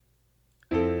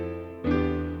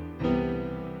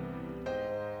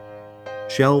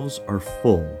Shelves are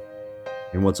full,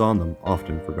 and what's on them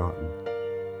often forgotten.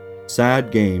 Sad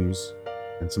games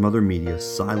and some other media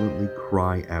silently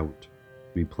cry out to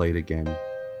be played again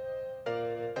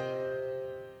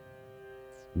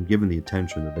and given the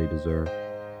attention that they deserve.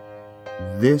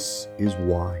 This is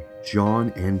why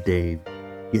John and Dave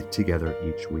get together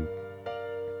each week.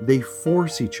 They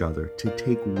force each other to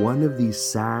take one of these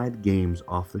sad games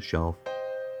off the shelf,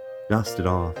 dust it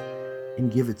off,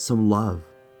 and give it some love.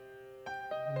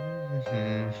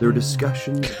 Their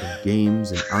discussions of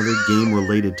games and other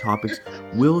game-related topics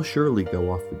will surely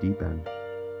go off the deep end,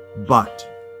 but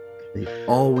they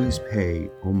always pay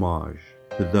homage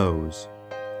to those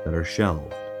that are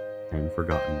shelved and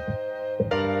forgotten.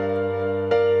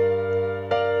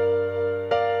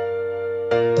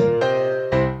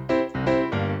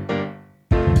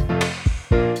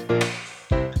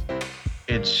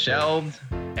 It's shelved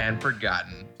and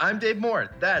forgotten. I'm Dave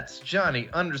Moore. That's Johnny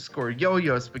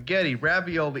 _Yo-Yo Spaghetti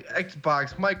Ravioli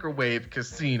Xbox Microwave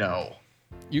Casino.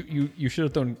 You should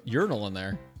have thrown urinal in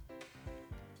there.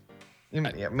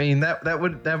 I mean that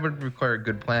would require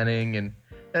good planning, and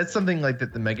that's something like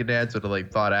that the Megadads would have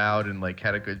like thought out and like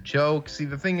had a good joke. See,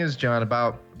 the thing is, John,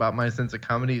 about my sense of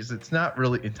comedy is it's not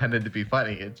really intended to be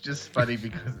funny. It's just funny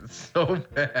because it's so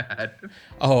bad.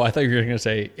 Oh, I thought you were going to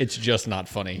say it's just not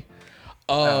funny.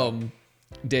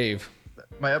 Dave.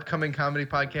 My upcoming comedy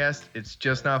podcast, it's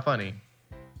just not funny.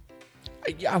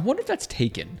 I wonder if that's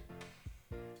taken.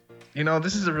 You know,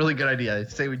 this is a really good idea.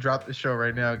 I'd say we drop the show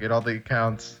right now, get all the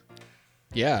accounts.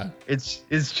 Yeah. It's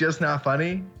just not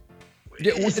funny.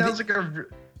 Yeah, It sounds like a...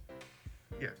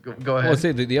 Yeah, go ahead. Well,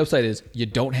 say the upside is you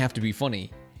don't have to be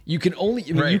funny. You can only,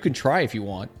 Right. you can try if you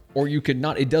want, or you could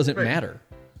not. It doesn't Right. matter.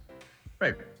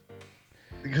 Right.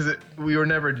 Because we were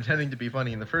never intending to be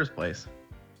funny in the first place.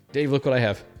 Dave, look what I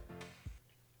have.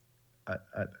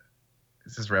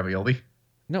 Is this ravioli?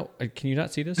 No, can you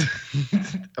not see this?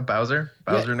 A Bowser?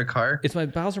 Bowser in a car? It's my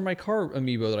Bowser My Car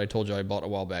amiibo that I told you I bought a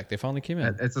while back. They finally came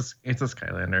in. It's a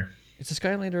Skylander. It's a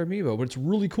Skylander amiibo, but it's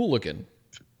really cool looking.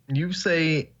 You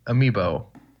say amiibo,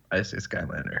 I say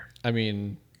Skylander. I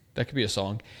mean, that could be a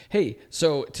song. Hey,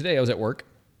 so today I was at work.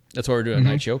 That's why we're doing a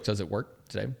night show, because I was at work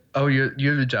today. Oh, you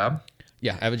have a job?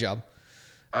 Yeah, I have a job.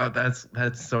 Oh, that's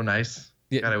so nice.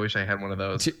 Yeah. God, I wish I had one of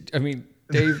those. I mean,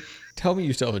 Dave, tell me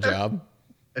you still have a job.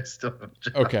 I still have a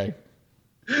job. Okay.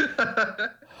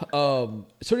 So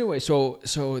anyway, so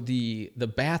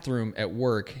the bathroom at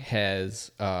work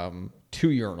has two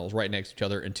urinals right next to each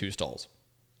other and two stalls.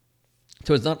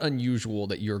 So it's not unusual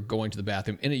that you're going to the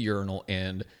bathroom in a urinal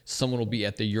and someone will be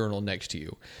at the urinal next to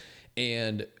you.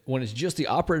 And when it's just the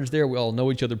operators there, we all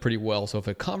know each other pretty well. So if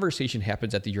a conversation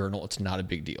happens at the urinal, it's not a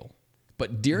big deal.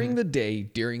 But during the day,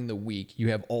 during the week, you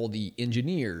have all the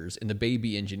engineers and the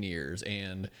baby engineers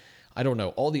and I don't know,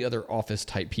 all the other office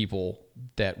type people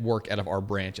that work out of our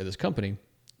branch of this company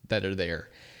that are there.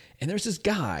 And there's this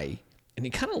guy, and he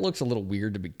kind of looks a little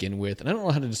weird to begin with. And I don't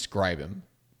know how to describe him,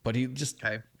 but he just,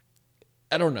 Okay.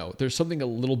 I don't know. There's something a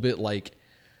little bit like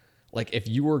if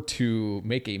you were to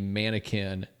make a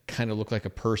mannequin kind of look like a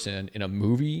person in a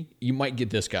movie, you might get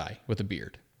this guy with a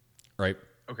beard, right?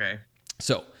 Okay.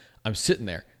 So I'm sitting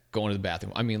there going to the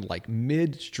bathroom. I mean, like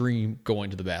midstream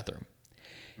going to the bathroom.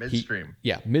 Midstream.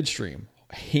 Midstream,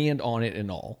 hand on it and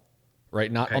all,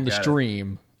 right? Not Okay, on the got it.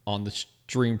 stream, on the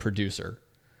stream producer.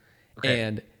 Okay.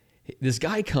 And this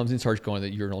guy comes and starts going to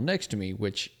the urinal next to me,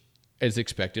 which is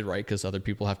expected, right? Because other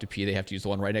people have to pee. They have to use the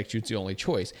one right next to you. It's the only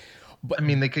choice. But I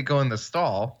mean, they could go in the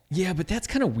stall. yeah, but that's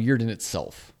kind of weird in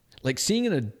itself. Like seeing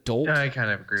an adult I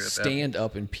kind of agree with that. stand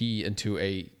up and pee into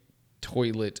a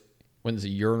toilet when there's a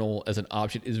urinal as an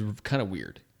option is kind of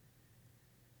weird.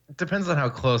 It depends on how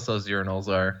close those urinals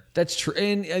are. That's true,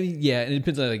 and I mean, yeah, and it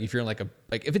depends on like if you're in like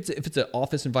if it's an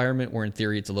office environment where in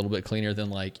theory it's a little bit cleaner than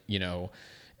like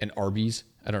an Arby's.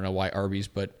 I don't know why Arby's,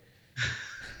 but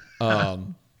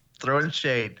Throwing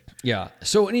shade. yeah.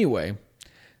 So anyway,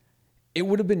 it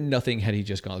would have been nothing had he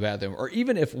just gone to the bathroom, or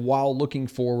even if while looking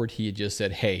forward he had just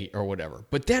said hey or whatever.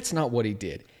 But that's not what he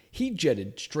did. He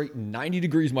jetted straight 90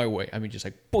 degrees my way. I mean, just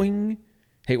like boing.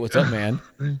 Hey, what's up, man?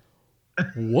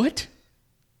 What?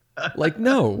 Like,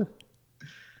 no.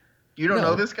 You don't No.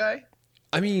 know this guy?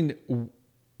 I mean,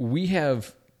 we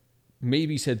have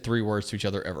maybe said 3 words to each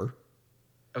other ever.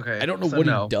 Okay. I don't know so what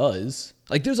no. he does.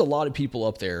 Like, there's a lot of people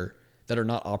up there that are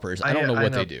not operators. I don't know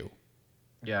what they do.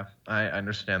 Yeah, I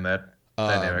understand that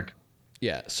dynamic.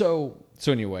 Yeah. So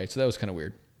anyway, so that was kind of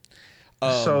weird.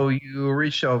 So you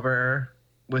reached over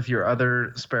with your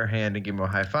other spare hand and gave him a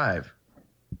high five.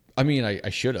 I mean, I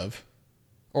should have,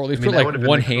 or at least I mean, put that like would've been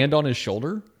one the cool- hand on his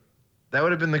shoulder. That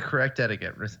would have been the correct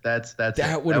etiquette. That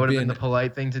That would have been been- the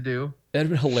polite thing to do. That'd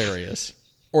been hilarious.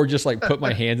 Or just like put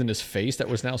my hands in his face that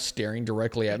was now staring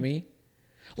directly at me.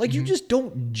 Like you just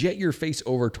don't jet your face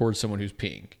over towards someone who's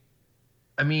peeing.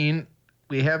 I mean,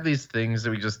 we have these things that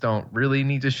we just don't really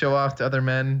need to show off to other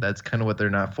men. That's kind of what they're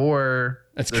not for.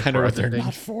 That's kind of what they're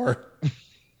not for.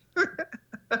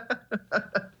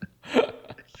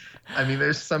 I mean,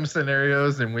 there's some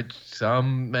scenarios in which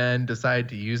some men decide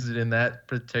to use it in that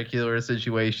particular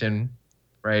situation,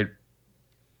 right?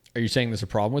 Are you saying there's a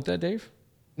problem with that, Dave?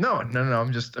 No.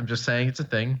 I'm just saying it's a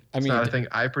thing. It's not a thing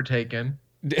I partake in.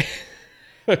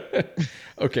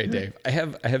 Okay, Dave. I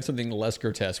have something less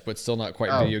grotesque, but still not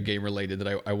quite video game related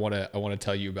that I want to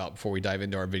tell you about before we dive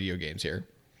into our video games here.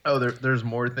 Oh, there's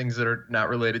more things that are not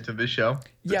related to this show.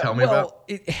 Yeah, tell me about.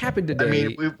 It happened today. I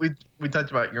mean, we talked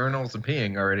about urinals and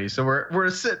peeing already, so we're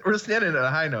standing at a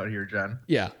high note here, John.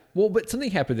 Yeah. Well, but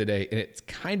something happened today, and it's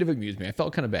kind of amused me. I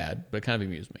felt kind of bad, but it kind of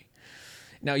amused me.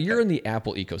 Now you're in the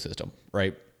Apple ecosystem,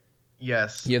 right?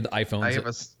 Yes. You have the iPhones. I have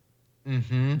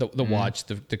the watch,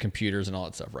 the computers, and all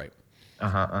that stuff, right?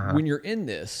 When you're in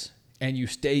this and you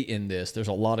stay in this, there's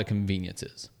a lot of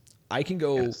conveniences. I can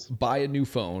go buy a new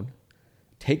phone,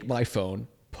 take my phone,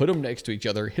 put them next to each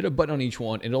other, hit a button on each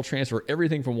one, and it'll transfer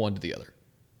everything from one to the other.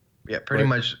 Yeah, pretty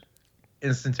much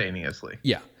instantaneously.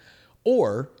 Yeah.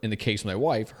 Or in the case of my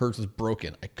wife, hers was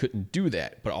broken. I couldn't do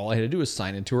that, but all I had to do was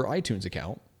sign into her iTunes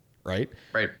account, right?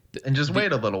 Right. And just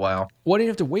wait a little while. Well, I didn't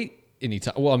have to wait any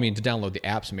time. Well, I mean, to download the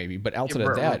apps maybe, but outside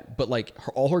of that, but like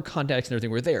all her contacts and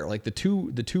everything were there. Like the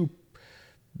two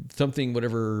something,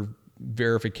 whatever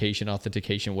verification,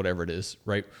 authentication, whatever it is,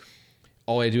 right?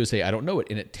 All I do is say, I don't know it.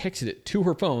 And it texted it to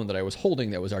her phone that I was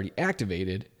holding that was already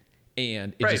activated.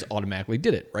 And it just automatically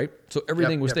did it, right? So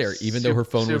everything was there, even though her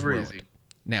phone was ruined. Easy.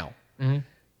 Now,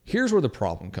 here's where the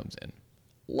problem comes in.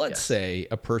 Let's say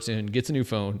a person gets a new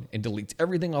phone and deletes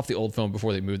everything off the old phone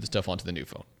before they move the stuff onto the new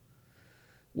phone.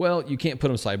 Well, you can't put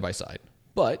them side by side,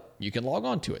 but you can log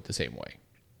on to it the same way,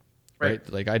 right?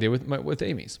 Like I did with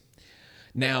Amy's.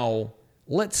 Now,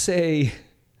 let's say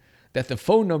that the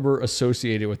phone number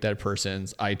associated with that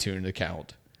person's iTunes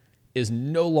account is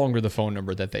no longer the phone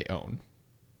number that they own.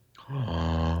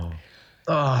 And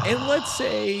let's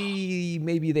say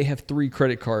maybe they have 3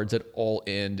 credit cards that all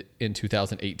end in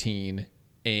 2018,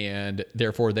 and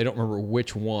therefore they don't remember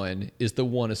which one is the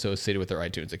one associated with their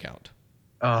iTunes account.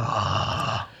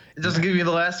 It doesn't give you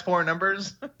the last 4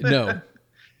 numbers? No.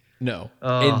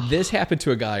 And this happened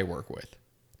to a guy I work with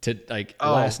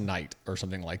last night or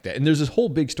something like that. And there's this whole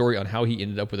big story on how he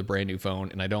ended up with a brand new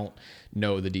phone, and I don't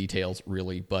know the details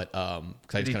really, but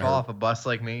did he fall off a bus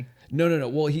like me? No.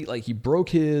 Well, he broke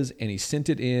his and he sent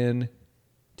it in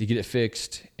to get it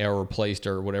fixed or replaced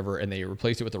or whatever, and they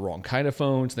replaced it with the wrong kind of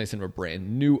phones, and they sent him a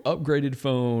brand new upgraded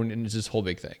phone, and it's this whole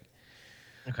big thing.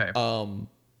 Okay.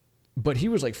 But he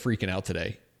was like freaking out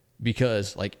today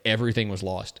because like everything was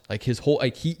lost. Like his whole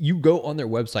you go on their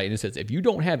website and it says if you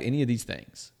don't have any of these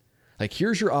things, like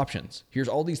here's your options. Here's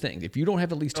all these things. If you don't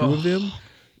have at least 2 of them,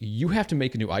 you have to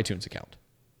make a new iTunes account.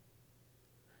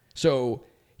 So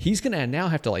he's gonna now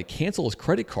have to like cancel his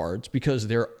credit cards because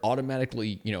they're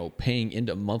automatically paying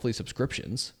into monthly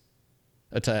subscriptions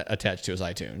attached to his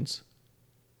iTunes.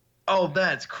 Oh,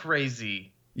 that's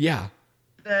crazy. Yeah.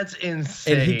 That's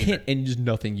insane. And he can't, and there's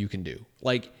nothing you can do.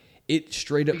 Like it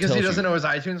straight up because tells he doesn't you, know his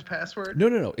iTunes password.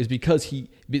 No. It's because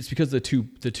the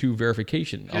two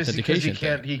verification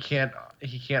authentication. He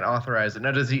can't authorize it.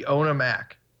 Now, does he own a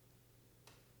Mac?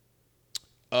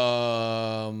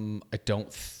 I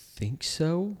don't think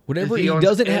so. Whatever he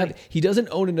doesn't have, he doesn't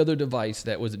own another device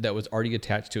that was already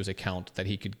attached to his account that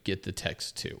he could get the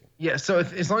text to. Yeah. So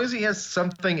as long as he has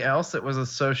something else that was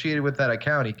associated with that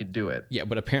account, he could do it. Yeah,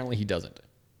 but apparently he doesn't.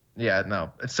 Yeah, no.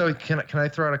 So can I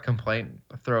throw out a complaint,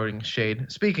 throwing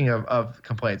shade? Speaking of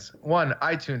complaints, one,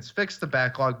 iTunes, fix the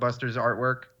Backlog Busters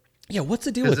artwork. Yeah, what's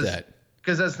the deal with that?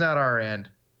 Because that's not our end.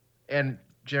 And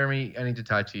Jeremy, I need to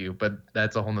talk to you, but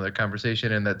that's a whole nother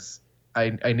conversation, and that's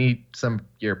I need some of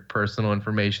your personal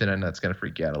information, and that's gonna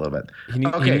freak you out a little bit.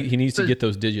 He needs to get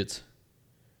those digits.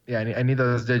 Yeah, I need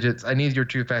those digits. I need your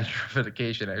 2-factor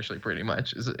authentication. Actually, pretty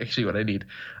much is actually what I need.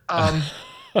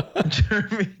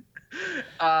 Jeremy.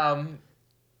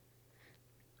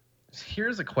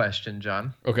 Here's a question,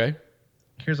 John. Okay.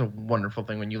 Here's a wonderful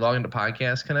thing. When you log into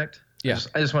Podcast Connect,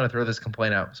 I just want to throw this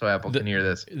complaint out so Apple can hear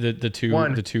this. The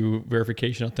two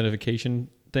verification authentication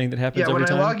thing that happens every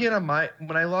time.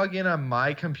 When I log in on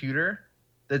my computer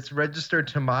that's registered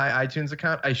to my iTunes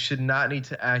account, I should not need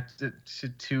to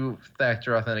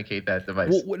two-factor authenticate that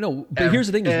device. Well, no, but here's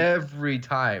the thing: every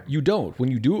time you don't.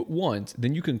 When you do it once,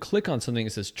 then you can click on something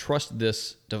that says "Trust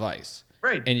this device,"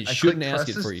 Right. And it I shouldn't click ask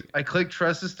it trust for this- you. I click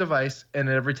trust this device, and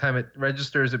every time it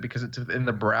registers it because it's in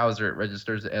the browser, it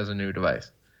registers it as a new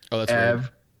device. Oh, that's weird.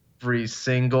 Every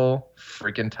single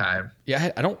freaking time.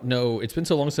 Yeah, I don't know. It's been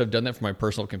so long since I've done that for my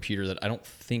personal computer that I don't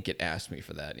think it asked me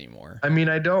for that anymore. I mean,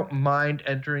 I don't mind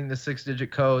entering the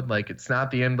 6-digit code. Like, it's not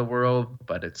the end of the world,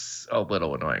 but it's a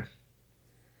little annoying.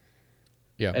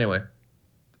 Yeah. Anyway.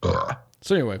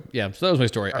 So anyway, yeah. So that was my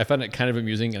story. I found it kind of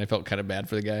amusing, and I felt kind of bad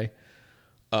for the guy.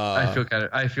 I feel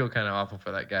kind of awful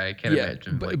for that guy. I can't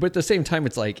imagine. But at the same time,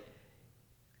 it's like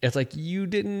you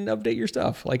didn't update your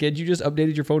stuff. Like, Ed, you just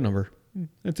updated your phone number.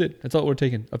 That's it. That's all we're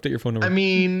taking. Update your phone number. I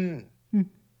mean,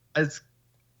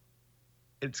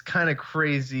 it's kind of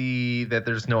crazy that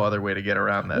there's no other way to get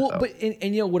around that. well, though. but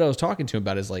and you know what I was talking to him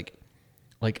about is like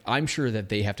I'm sure that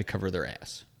they have to cover their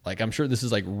ass. Like, I'm sure this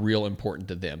is like real important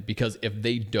to them, because if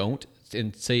they don't,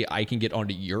 and say I can get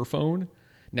onto your phone,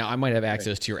 now I might have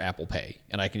access to your Apple Pay,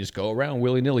 and I can just go around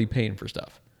willy nilly paying for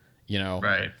stuff. You know,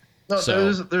 Right. No,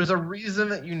 So- there's a reason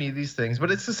that you need these things, but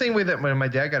it's the same way that when my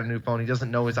dad got a new phone, he doesn't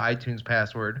know his iTunes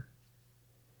password,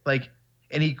 like,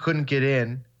 and he couldn't get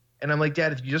in, and I'm like,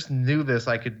 Dad, if you just knew this,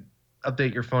 I could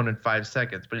update your phone in 5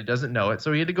 seconds, but he doesn't know it,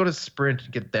 so he had to go to Sprint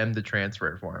and get them to transfer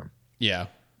it for him. Yeah.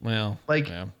 Well, Like,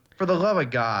 yeah. for the love of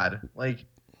God, like,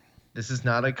 this is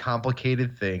not a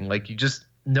complicated thing. Like, you just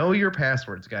know your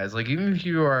passwords, guys. Like, even if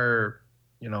you are,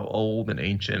 old and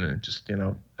ancient and just,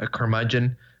 a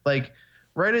curmudgeon, like,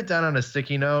 write it down on a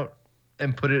sticky note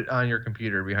and put it on your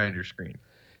computer behind your screen.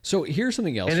 So here's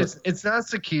something else. And it's not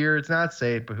secure, it's not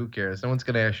safe, but who cares? No one's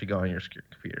going to actually go on your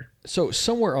computer. So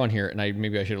somewhere on here, and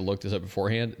maybe I should have looked this up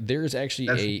beforehand, there's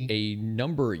actually a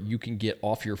number you can get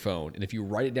off your phone. And if you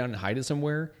write it down and hide it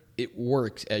somewhere, it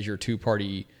works as your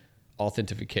two-party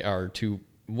authentication, or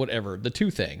the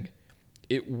two thing.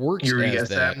 It works Your as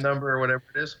that. ESM number or whatever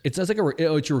it is. It's like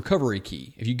it's your recovery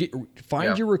key. If you find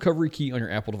Yeah. your recovery key on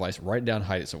your Apple device, write it down,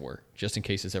 hide it somewhere, just in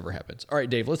case this ever happens. All right,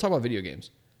 Dave, let's talk about video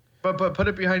games. But put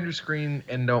it behind your screen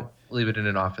and don't leave it in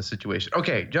an office situation.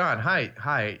 Okay, John, hi.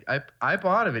 I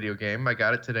bought a video game. I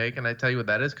got it today. Can I tell you what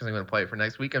that is? Because I'm going to play it for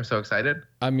next week. I'm so excited.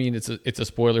 I mean, it's a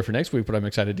spoiler for next week, but I'm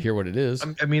excited to hear what it is.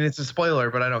 I mean, it's a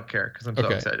spoiler, but I don't care because I'm so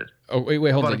Okay. excited. Oh, wait,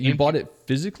 hold bought on. a You GameCube. bought it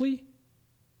physically?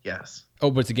 Yes, Oh,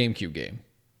 but it's a GameCube game.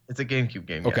 it's a GameCube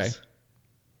game. Okay. Yes.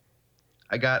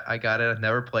 I got it. I've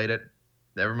never played it.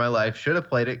 Never in my life. Should have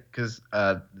played it because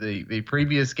the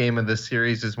previous game of this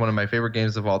series is one of my favorite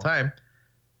games of all time.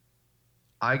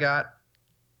 I got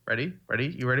ready.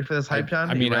 You ready for this hype, John?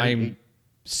 I You mean, ready? I'm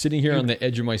sitting here on the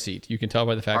edge of my seat. You can tell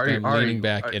by the fact that I'm leaning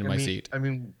back in my seat. I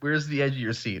mean, where's the edge of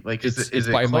your seat? Like, It's is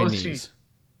it by my close to- knees.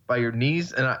 by your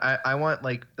knees? And I want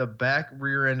like the back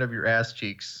rear end of your ass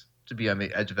cheeks to be on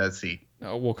the edge of that seat.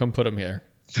 Oh, we'll come put them here.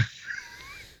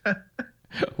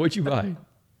 What'd you buy?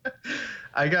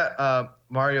 I got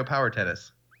Mario Power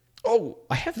Tennis. Oh,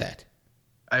 I have that.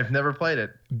 I've never played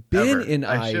it. Ben ever. and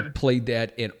I should- played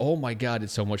that, and oh my god,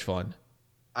 it's so much fun.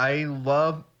 I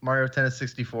love Mario Tennis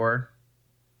 64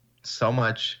 so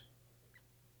much.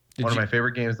 Did One you, of my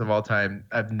favorite games of all time.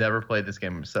 I've never played this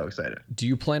game. I'm so excited. do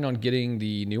you plan on getting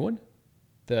the new one,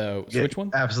 the Switch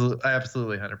one?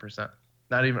 Absolutely, 100%.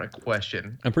 Not even a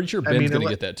question. I'm pretty sure I Ben's mean, gonna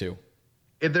get that too.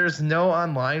 If there's no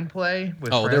online play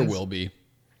with Oh, friends, there will be.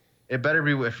 It better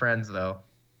be with friends though.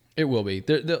 It will be.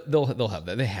 They'll have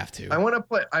that. They have to. I want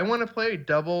to play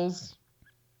doubles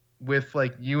with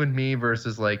like you and me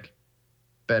versus like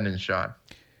Ben and Sean.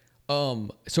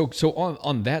 So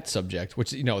on that subject,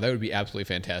 which that would be absolutely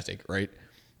fantastic, right?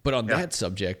 But on that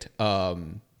subject,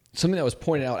 something that was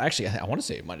pointed out, actually, I want to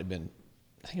say it might have been,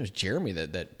 I think it was Jeremy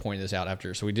that pointed this out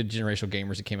after. So we did Generational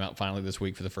Gamers. It came out finally this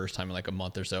week for the first time in like a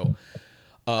month or so.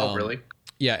 Oh, really?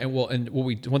 Yeah, and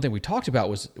one thing we talked about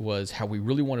was how we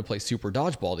really want to play Super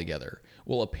Dodgeball together.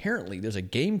 Well, apparently there's a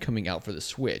game coming out for the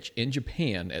Switch in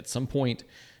Japan at some point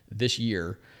this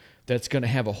year that's going to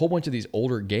have a whole bunch of these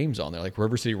older games on there, like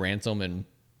River City Ransom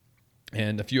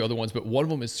and a few other ones. But one of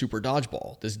them is Super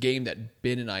Dodgeball, this game that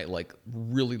Ben and I like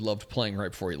really loved playing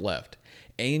right before he left.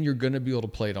 And you're going to be able to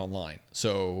play it online.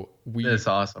 So That's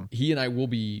awesome. he and I will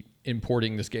be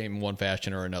importing this game in one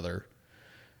fashion or another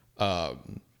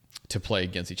to play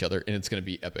against each other, and it's going to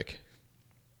be epic.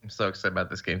 I'm so excited about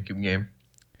this GameCube game.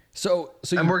 So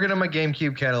I'm working on my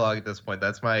GameCube catalog at this point.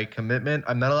 That's my commitment.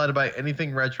 I'm not allowed to buy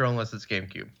anything retro unless it's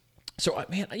GameCube.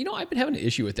 man, I've been having an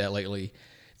issue with that lately.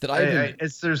 That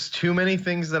There's too many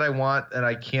things that I want and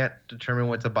I can't determine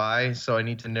what to buy, so I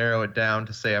need to narrow it down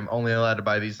to say I'm only allowed to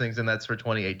buy these things, and that's for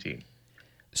 2018.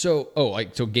 So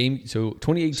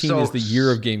 2018 is the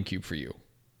year of GameCube for you.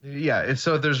 Yeah,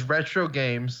 so if there's retro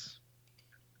games,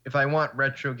 if I want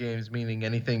retro games, meaning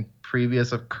anything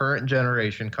previous of current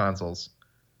generation consoles,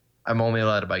 I'm only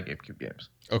allowed to buy GameCube games.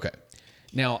 Okay.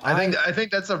 Now I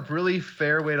think that's a really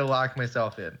fair way to lock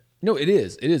myself in. No, it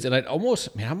is. It is. And I'd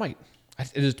almost, man,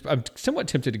 I'm somewhat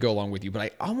tempted to go along with you, but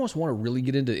I almost want to really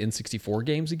get into N64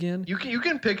 games again. You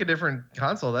can pick a different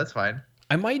console. That's fine.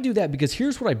 I might do that because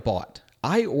here's what I bought.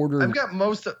 I ordered. I've got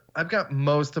most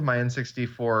of my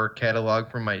N64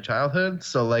 catalog from my childhood.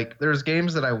 So like, there's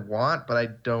games that I want, but I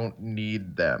don't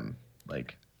need them.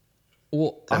 Like,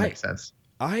 well, that makes sense.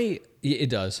 It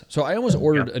does. So I almost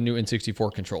ordered a new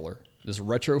N64 controller. This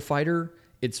Retro Fighter.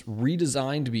 It's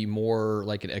redesigned to be more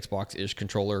like an Xbox-ish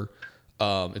controller.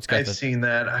 It's got. I've seen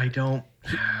that. I don't.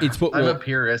 I'm a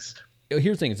purist. Here's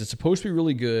the thing: it's supposed to be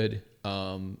really good.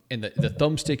 And the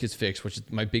thumbstick is fixed, which is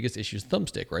my biggest issue is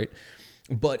thumbstick, right?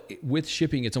 But with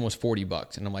shipping, it's almost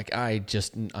 $40, and I'm like,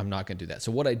 I'm not going to do that.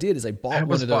 So what I did is I bought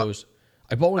one of those.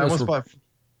 I'm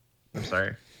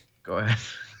sorry. Go ahead.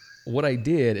 What I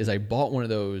did is I bought one of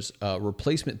those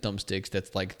replacement thumbsticks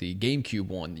that's like the GameCube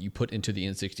one that you put into the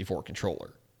N64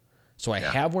 controller. So I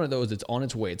have one of those that's on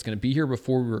its way. It's going to be here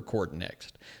before we record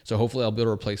next. So hopefully I'll be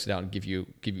able to replace it out and give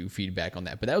you feedback on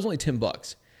that. But that was only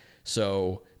 $10.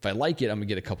 So if I like it, I'm going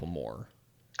to get a couple more.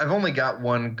 I've only got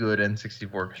one good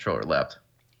N64 controller left.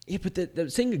 Yeah,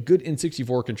 but saying a good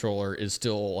N64 controller is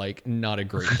still like not a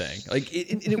great thing. Like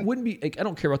it wouldn't be like, I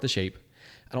don't care about the shape.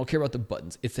 I don't care about the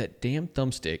buttons. It's that damn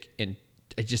thumbstick, and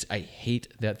I hate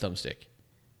that thumbstick.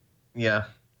 Yeah,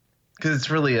 because it's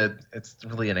really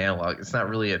an analog. It's not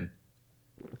really a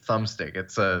thumbstick.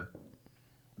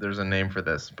 There's a name for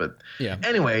this, but yeah.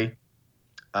 Anyway,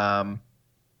 what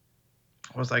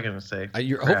was I going to say?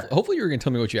 Hopefully you're going to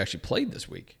tell me what you actually played this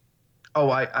week. Oh,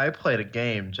 I played a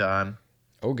game, John.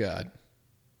 Oh God.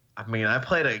 I mean, I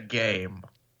played a game.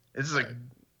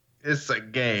 It's a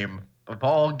game of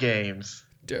all games.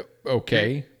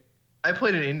 Okay. I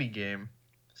played an indie game,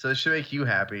 so it should make you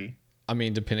happy. I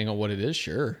mean, depending on what it is,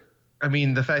 sure. I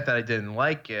mean, the fact that I didn't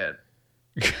like it,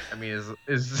 I mean, is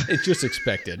it's just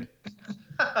expected.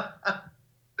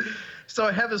 So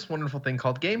I have this wonderful thing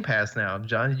called Game Pass now.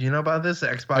 John, did you know about this?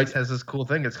 Xbox has this cool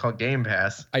thing. It's called Game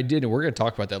Pass. I did, and we're going to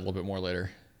talk about that a little bit more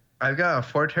later. I've got a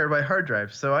 4 terabyte hard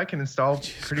drive, so I can install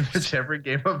pretty much every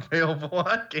game available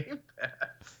on Game Pass.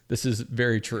 This is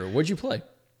very true. What'd you play?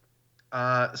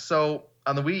 So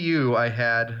on the Wii U, I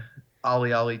had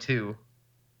Ollie Ollie 2,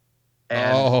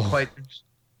 and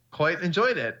quite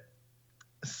enjoyed it.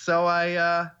 So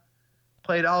I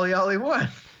played Ollie Ollie 1.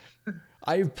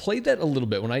 I played that a little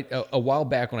bit when a while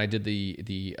back when I did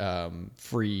the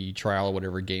free trial or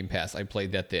whatever Game Pass. I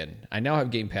played that then. I now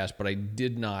have Game Pass, but I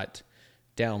did not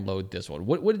download this one.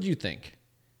 What did you think?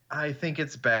 I think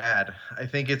it's bad. I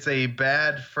think it's a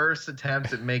bad first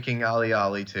attempt at making Ollie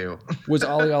Ollie 2. Was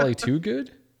Ollie Ollie 2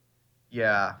 good?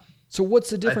 Yeah. So what's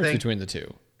the difference between the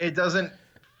two? It doesn't.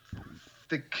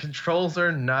 The controls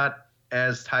are not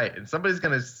as tight, and somebody's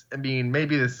gonna. I mean,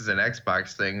 maybe this is an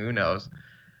Xbox thing. Who knows?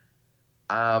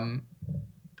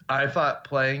 I thought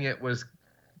playing it was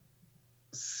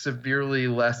severely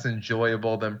less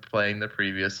enjoyable than playing the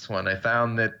previous one. I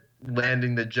found that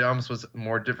landing the jumps was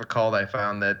more difficult. I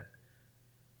found that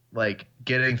like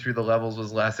getting through the levels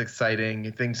was less exciting.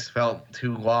 Things felt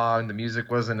too long. The music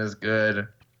wasn't as good.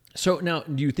 So now,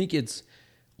 do you think it's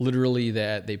literally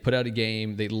that they put out a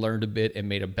game, they learned a bit and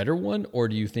made a better one? Or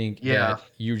do you think that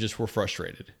you just were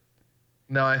frustrated?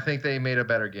 No, I think they made a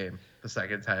better game the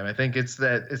second time. I think it's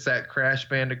that Crash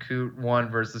Bandicoot 1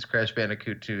 versus Crash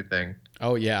Bandicoot 2 thing.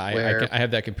 Oh, yeah. I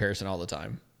have that comparison all the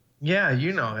time. Yeah,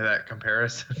 you know that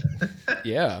comparison.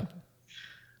 Yeah.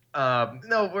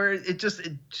 No, where it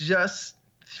just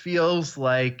feels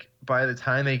like by the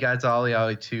time they got to Ollie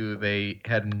Ollie 2, they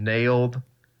had nailed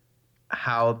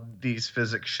how these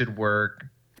physics should work.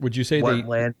 Would you say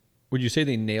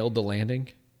they nailed the landing?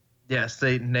 Yes,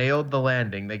 they nailed the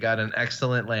landing. They got an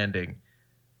excellent landing.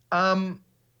 I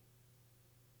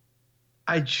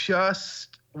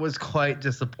just was quite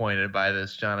disappointed by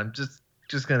this, John. I'm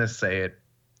just gonna say it.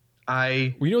 Well,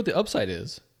 you know what the upside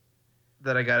is?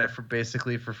 That I got it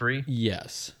basically for free?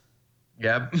 Yes.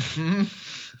 Yep.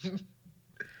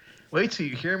 Wait till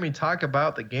you hear me talk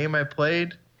about the game I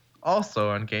played also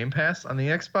on Game Pass on the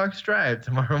Xbox Drive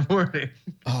tomorrow morning.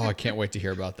 Oh, I can't wait to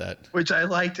hear about that. Which I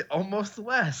liked almost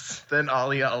less than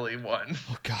Ollie Ollie 1.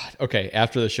 Oh God. Okay,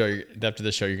 after the show you're gonna have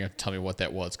to tell me what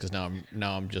that was, because now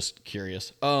I'm just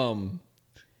curious.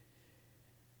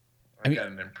 I got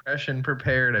an impression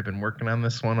prepared. I've been working on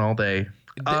this one all day.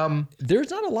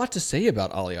 There's not a lot to say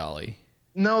about Ollie Ollie.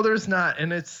 No, there's not,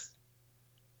 and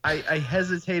I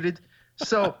hesitated.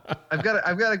 So I've got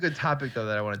a good topic though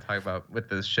that I want to talk about with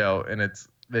this show, and it's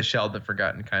the Sheldon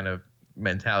Forgotten kind of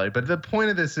mentality. But the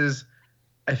point of this is,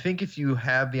 I think if you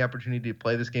have the opportunity to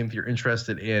play this game, if you're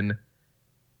interested in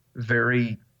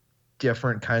very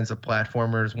different kinds of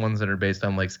platformers, ones that are based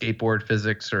on like skateboard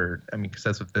physics, or I mean, because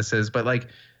that's what this is, but like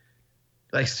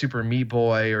Super Meat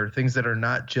Boy, or things that are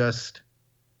not just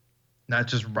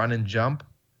run and jump.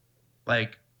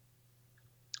 Like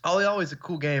Ollie Ollie is a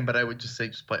cool game, but I would just say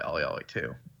just play Ollie Ollie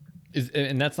 2.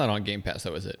 And that's not on Game Pass,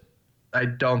 though, is it? I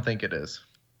don't think it is.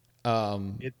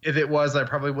 If it was, I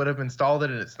probably would have installed it,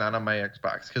 and it's not on my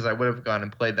Xbox, because I would have gone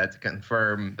and played that to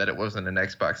confirm that it wasn't an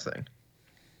Xbox thing.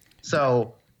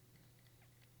 So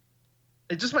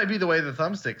it just might be the way the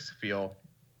thumbsticks feel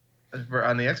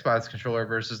on the Xbox controller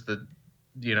versus the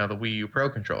Wii U Pro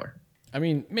controller. I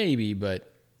mean, maybe, but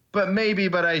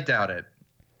I doubt it.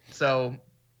 So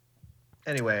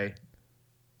anyway,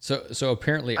 so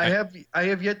apparently I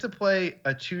have yet to play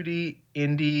a 2D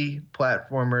indie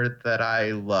platformer that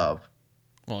I love.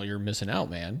 Well, you're missing out,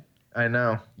 man. I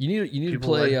know. You need to People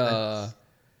play like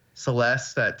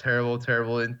Celeste, that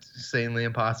terrible, insanely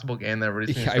impossible game that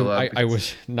everybody seems to love. I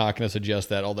was not going to suggest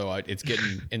that, although it's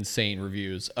getting insane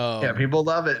reviews. Yeah, people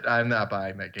love it. I'm not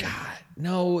buying that game. God,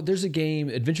 no, there's a game,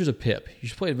 Adventures of Pip. You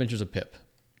should play Adventures of Pip.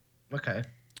 Okay.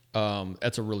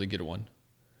 That's a really good one.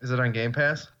 Is it on Game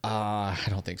Pass? I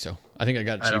don't think so. I think I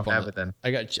got it cheap. I don't have it then. I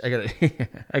got it.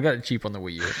 I got it cheap on the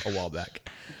Wii U a while back.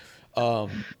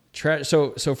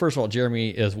 So first of all, Jeremy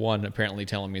is one apparently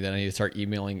telling me that I need to start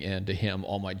emailing in to him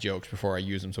all my jokes before I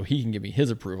use them, so he can give me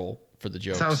his approval for the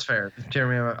jokes. Sounds fair,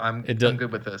 Jeremy. I'm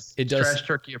good with this. It does. Trash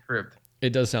Turkey approved. It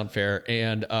does sound fair,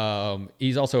 and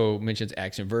he's also mentions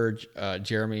Axiom Verge.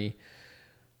 Jeremy,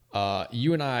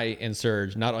 you and I and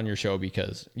Serge, not on your show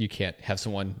because you can't have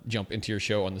someone jump into your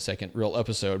show on the second real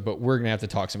episode, but we're gonna have to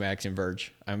talk some Axiom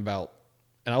Verge. And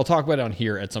I'll talk about it on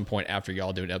here at some point after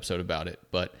y'all do an episode about it,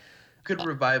 but. Could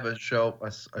revive a show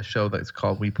that's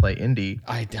called We Play Indie.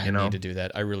 I need to do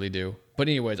that. I really do. But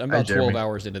anyways, I'm about 12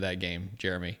 hours into that game,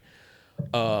 Jeremy.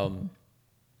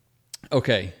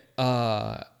 Okay.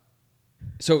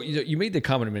 So you made the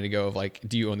comment a minute ago of like,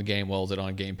 do you own the game? Well, is it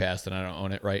on Game Pass? Then I don't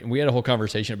own it, right? And we had a whole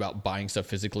conversation about buying stuff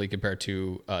physically compared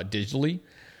to digitally.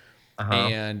 Uh-huh.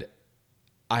 And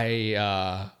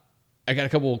I got a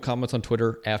couple of comments on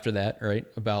Twitter after that, right,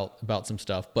 about some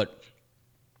stuff. But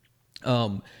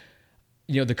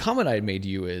the comment I had made to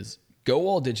you is go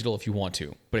all digital if you want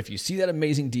to, but if you see that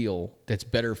amazing deal that's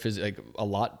better, like a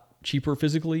lot cheaper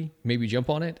physically, maybe jump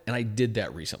on it. And I did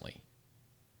that recently.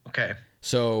 Okay.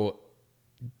 So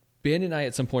Ben and I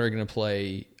at some point are going to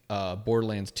play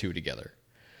Borderlands 2 together.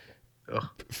 Ugh.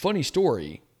 Funny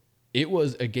story. It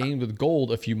was a game with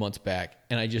gold a few months back,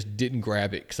 and I just didn't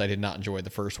grab it because I did not enjoy the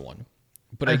first one.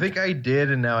 But I think I did,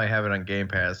 and now I have it on Game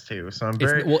Pass too. So I'm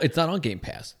very it's not on Game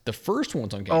Pass. The first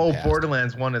one's on Game Pass. Oh,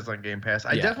 Borderlands 1 is on Game Pass.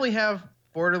 I definitely have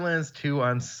Borderlands 2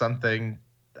 on something.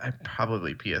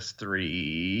 Probably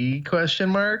PS3 ?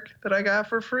 That I got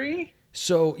for free.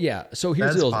 So yeah. So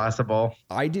here's the deal. Possible.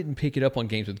 I didn't pick it up on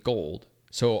games with gold.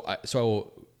 So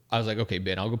I was like, okay,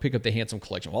 Ben, I'll go pick up the Handsome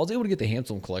Collection. Well, I was able to get the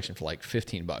Handsome Collection for like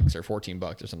 $15 or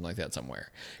 $14 or something like that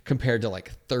somewhere, compared to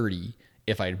like $30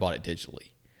 if I had bought it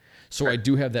digitally. So I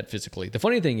do have that physically. The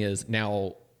funny thing is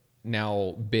now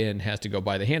Ben has to go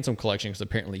buy the Handsome Collection because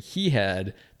apparently he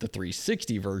had the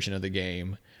 360 version of the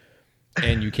game,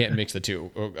 and you can't mix the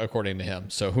two, according to him.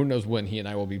 So who knows when he and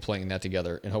I will be playing that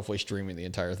together and hopefully streaming the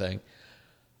entire thing.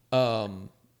 But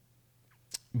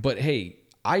hey,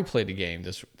 I played a game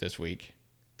this week.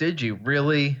 Did you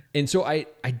really? And so I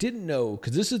didn't know,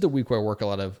 because this is the week where I work a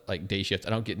lot of like day shifts.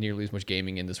 I don't get nearly as much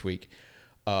gaming in this week.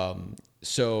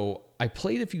 So I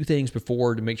played a few things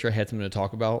before to make sure I had something to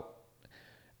talk about.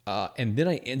 And then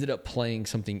I ended up playing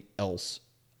something else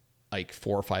like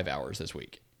 4 or 5 hours this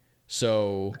week.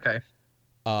 So, okay.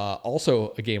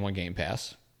 Also a game on Game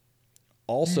Pass,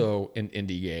 also an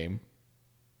indie game.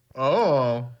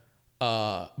 Oh.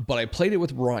 But I played it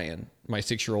with Ryan, my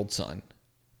 6-year-old son,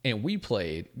 and we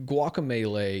played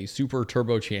Guacamelee Super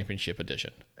Turbo Championship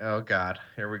Edition. Oh, God.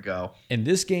 Here we go. And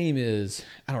this game is,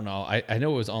 I don't know, I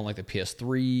know it was on like the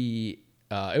PS3.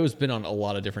 It was been on a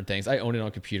lot of different things. I own it on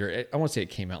computer. I want to say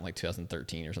it came out in like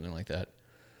 2013 or something like that.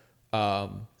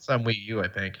 It's on Wii U, I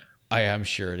think. I am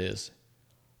sure it is.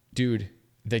 Dude,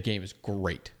 that game is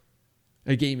great.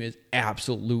 The game is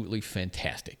absolutely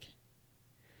fantastic.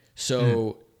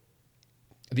 So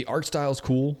the art style is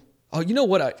cool. Oh, you know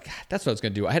what? That's what I was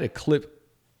going to do. I had a clip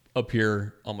up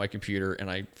here on my computer,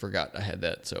 and I forgot I had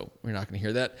that, so we're not going to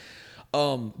hear that.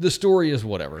 The story is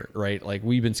whatever, right? Like,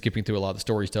 we've been skipping through a lot of the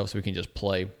story stuff so we can just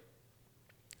play.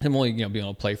 I'm only being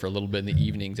able to play for a little bit in the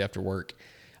evenings after work.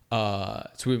 So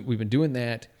we've been doing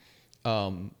that.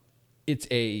 It's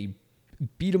a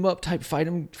beat 'em up type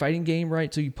fighting game,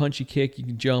 right? So you punch, you kick, you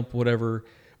can jump, whatever.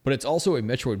 But it's also a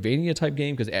Metroidvania type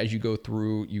game because as you go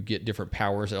through, you get different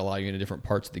powers that allow you into different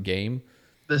parts of the game.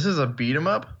 This is a beat 'em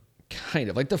up? Kind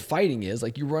of like the fighting is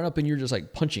like you run up and you're just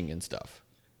like punching and stuff,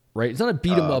 right? It's not a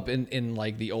beat 'em up in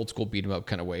like the old school beat 'em up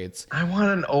kind of way. It's I want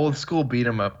an old school beat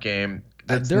 'em up game.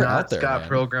 That's they're not out there, Scott man.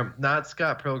 Pilgrim, not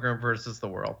Scott Pilgrim versus the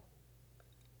World.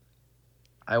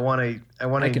 I want a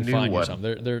I can new find you one some.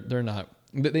 They're not.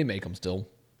 They make them still.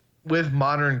 with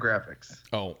modern graphics.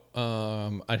 Oh,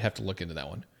 I'd have to look into that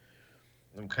one.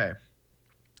 Okay.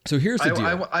 So here's the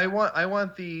deal. I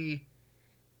want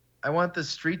the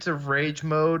Streets of Rage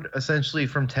mode, essentially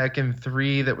from Tekken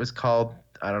 3, that was called,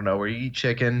 I don't know, where you eat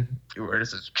chicken. Where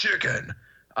this is chicken. Do you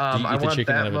I eat the want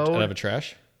chicken that mode. out of a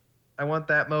trash? I want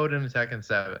that mode in Tekken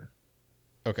 7.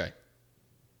 Okay,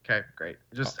 Okay, great.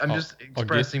 I'm I'll just get-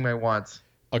 expressing my wants.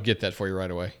 I'll get that for you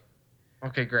right away.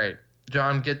 Okay, great.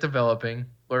 John, get developing.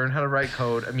 Learn how to write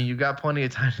code. I mean, you got plenty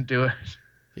of time to do it.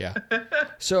 Yeah.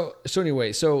 so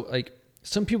anyway, like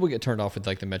some people get turned off with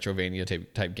like the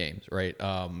Metrovania type games, right?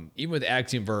 Even with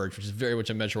Axiom Verge, which is very much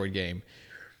a Metroid game,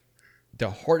 the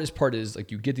hardest part is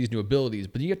like you get these new abilities,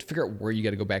 but you have to figure out where you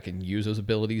got to go back and use those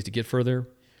abilities to get further.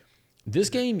 This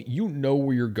game, you know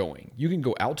where you're going. You can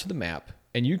go out to the map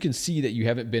and you can see that you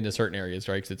haven't been to certain areas,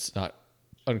 right? Because it's not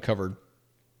uncovered.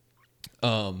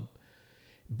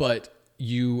 But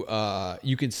you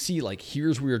can see like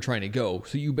here's where you're trying to go.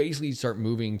 So you basically start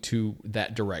moving to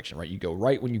that direction, right? You go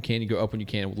right when you can, you go up when you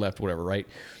can, left, whatever, right?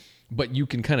 But you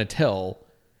can kind of tell.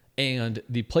 And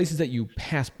the places that you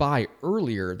pass by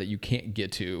earlier that you can't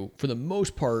get to, for the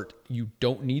most part, you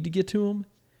don't need to get to them.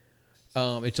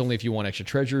 It's only if you want extra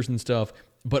treasures and stuff.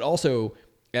 But also,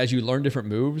 as you learn different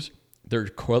moves, they're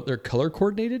color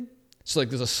coordinated. So like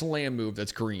there's a slam move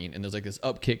that's green, and there's like this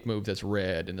up kick move that's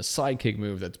red, and a side kick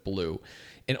move that's blue.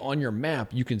 And on your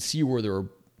map, you can see where there are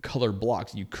colored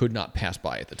blocks you could not pass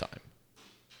by at the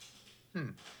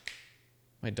time.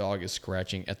 My dog is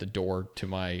scratching at the door to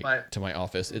my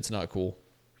office. It's not cool.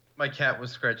 My cat was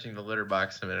scratching the litter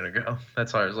box a minute ago.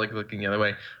 That's why I was like looking the other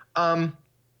way. I'm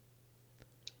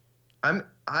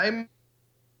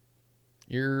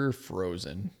You're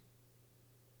frozen.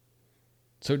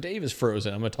 So Dave is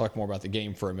frozen. I'm going to talk more about the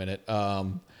game for a minute.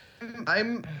 Oh,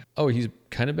 he's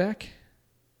kind of back?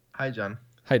 Hi, John.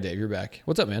 Hi, Dave. You're back.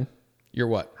 What's up, man? You're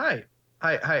what? Hi.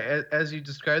 As you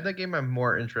described that game, I'm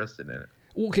more interested in it.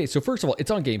 Okay, so first of all,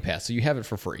 it's on Game Pass, so you have it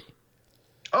for free.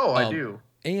 Oh, I do.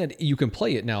 And you can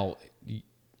play it now.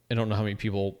 I don't know how many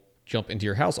people jump into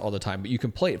your house all the time, but you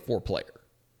can play it 4-player.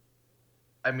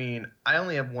 I mean, I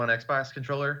only have one Xbox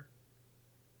controller.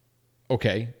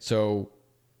 Okay, so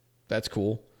that's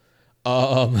cool.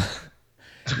 I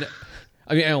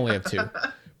mean, I only have 2,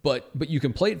 but you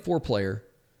can play it 4-player.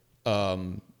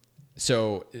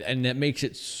 So, and that makes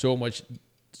it so much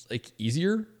like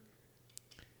easier.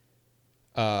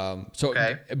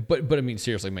 Okay. But I mean,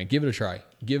 seriously, man, give it a try.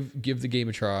 Give the game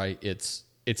a try. It's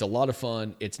a lot of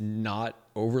fun. It's not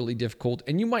overly difficult,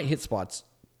 and you might hit spots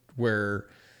where,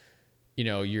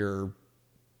 you're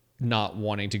not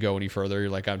wanting to go any further.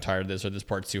 You're like, I'm tired of this, or this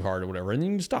part's too hard, or whatever, and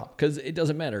then you can stop because it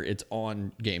doesn't matter. It's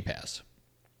on Game Pass.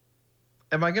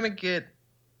 Am I gonna get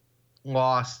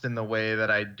lost in the way that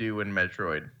I do in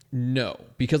Metroid? No,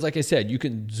 because like I said, you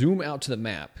can zoom out to the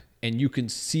map and you can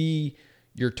see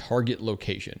your target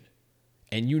location.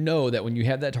 And you know that when you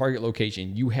have that target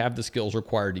location, you have the skills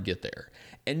required to get there.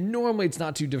 And normally it's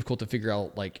not too difficult to figure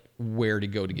out like where to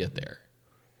go to get there.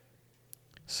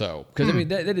 So, because I mean,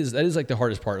 that is like the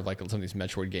hardest part of like some of these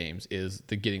Metroid games is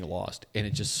the getting lost. And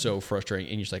it's just so frustrating.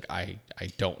 And you're just like, I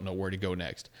don't know where to go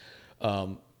next.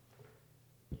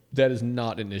 That is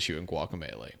not an issue in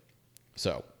Guacamelee.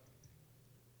 So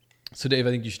Dave, I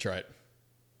think you should try it.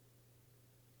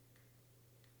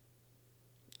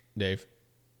 Dave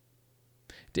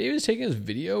is taking his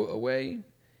video away,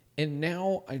 and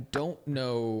now I don't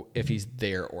know if he's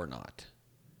there or not.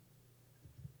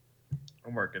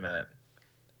 I'm working on it.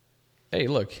 Hey,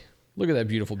 look at that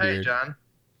beautiful beard. Hey, John.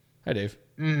 Hi, Dave.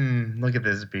 Look at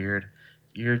this beard.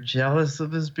 You're jealous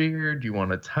of this beard? You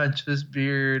want to touch this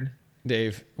beard?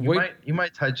 Dave, You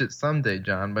might touch it someday,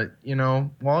 John, but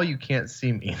while you can't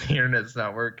see me, the internet's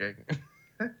not working.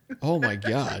 Oh my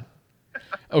God.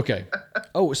 Okay.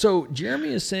 Oh, so Jeremy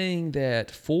is saying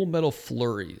that Full Metal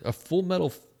Furries? Full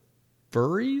Metal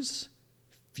Furries.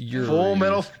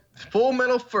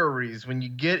 When you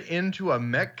get into a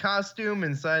mech costume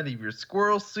inside of your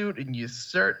squirrel suit and you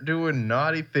start doing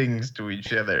naughty things to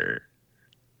each other.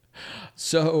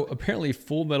 So apparently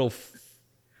Full Metal,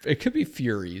 it could be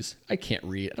Furies. I can't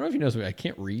read. I don't know if you know something. I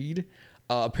can't read.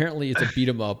 Apparently, it's a beat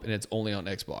 'em up, and it's only on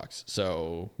Xbox.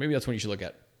 So maybe that's one you should look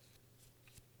at.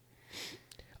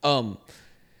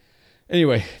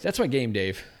 Anyway, that's my game,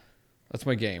 Dave. That's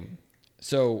my game.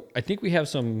 So I think we have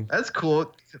some. That's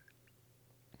cool.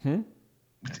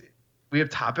 We have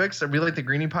topics. Are we like the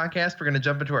Greenie podcast? We're gonna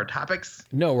jump into our topics.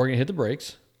 No, we're gonna hit the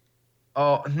brekes.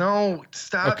 Oh no!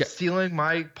 Stop Okay. stealing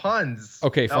my puns.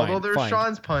 Okay, fine. Although they're fine.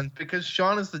 Sean's puns, because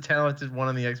Sean is the talented one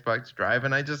on the Xbox Drive,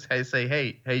 and I just say,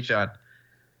 hey, Sean.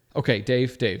 Okay,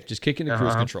 Dave, just kick into cruise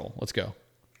Uh-huh. control. Let's go.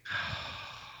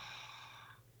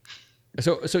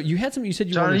 So you had some. You said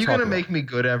you John, wanted are to you talk gonna about. make me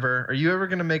good ever? Are you ever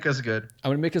gonna make us good?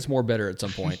 I'm gonna make us more better at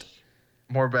some point.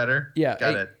 More better? Yeah,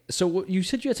 Got it. So you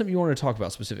said you had something you wanted to talk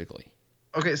about specifically.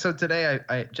 Okay, so today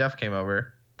Jeff came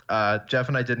over. Jeff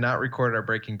and I did not record our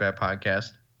Breaking Bad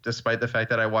podcast, despite the fact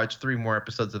that I watched 3 more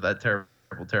episodes of that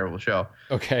terrible show.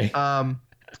 Okay.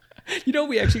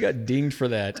 We actually got dinged for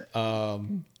that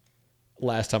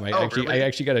last time. I really?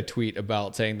 actually got a tweet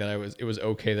about saying that it was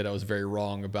okay that I was very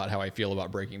wrong about how I feel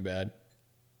about Breaking Bad.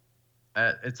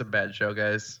 It's a bad show,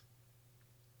 guys.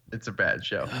 It's a bad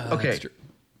show. That's Okay. true.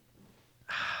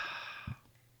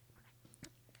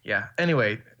 Yeah.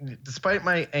 Anyway, despite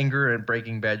my anger and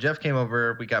Breaking Bad, Jeff came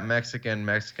over. We got Mexican.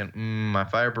 My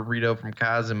fire burrito from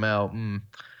Cozumel.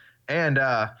 And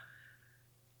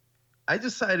I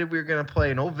decided we were going to play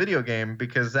an old video game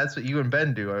because that's what you and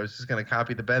Ben do. I was just going to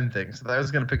copy the Ben thing. So I was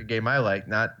going to pick a game I like,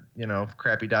 not,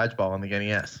 crappy dodgeball on the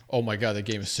NES. Oh my god, that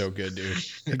game is so good, dude.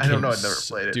 I don't know. I've never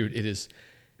played it. Dude, it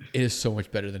is so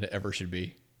much better than it ever should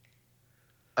be.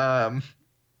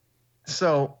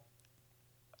 So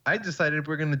I decided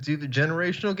we're going to do the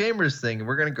generational gamers thing.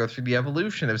 We're going to go through the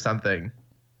evolution of something.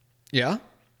 Yeah?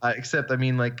 Except, I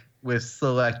mean, like, with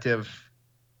selective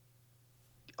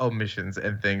omissions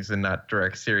and things and not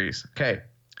direct series. Okay.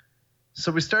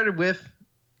 So we started with,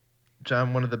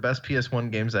 John, one of the best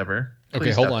PS1 games ever. Okay,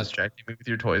 Please hold stop on. distracting me with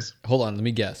your toys. Hold on, let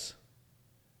me guess.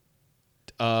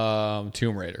 Tomb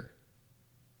Raider.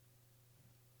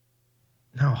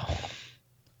 No.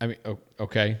 I mean,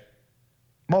 okay.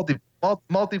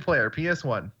 Multiplayer,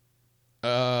 PS1.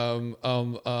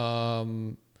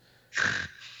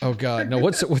 Oh god, no.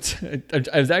 What's?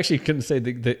 I was actually going to say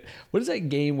what is that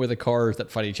game where the cars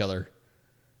that fight each other?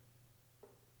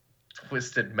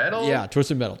 Twisted Metal? Yeah,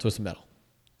 Twisted Metal. That's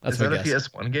Is my that a guess.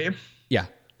 PS1 game? Yeah,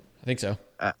 I think so.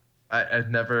 I've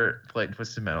never played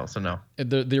Twisted Metal, so no.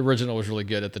 The original was really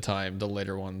good at the time. The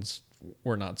later ones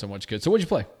were not so much good. So what'd you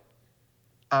play?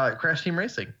 Crash Team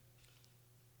Racing.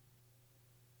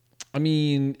 I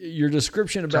mean, your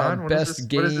description about John, what is best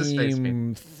this- what does this face game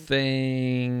mean?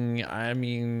 thing. I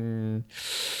mean,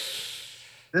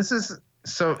 This is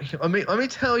so. Let me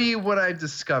tell you what I've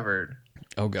discovered.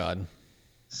 oh god,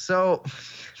 So,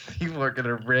 people are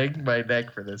gonna rig my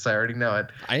neck for this. I already know it.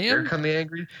 I Here am. come the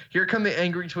angry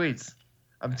tweets.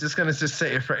 I'm just gonna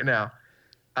say it right now.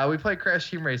 We played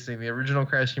Crash Team Racing, the original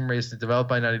Crash Team Racing, developed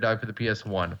by Naughty Dog for the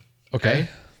PS1. Okay.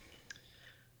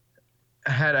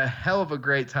 I had a hell of a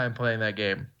great time playing that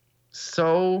game.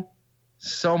 So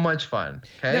much fun.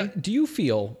 Okay. Now, do you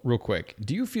feel, real quick,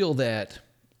 that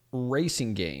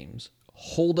racing games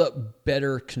hold up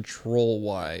better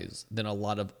control-wise than a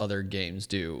lot of other games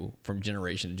do from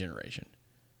generation to generation?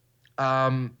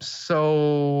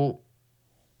 So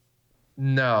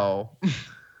no.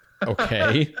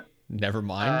 Okay. Never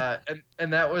mind.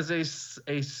 And that was a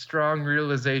strong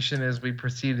realization as we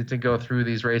proceeded to go through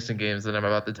these racing games that I'm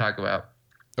about to talk about.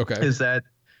 Okay. Is that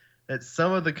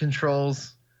some of the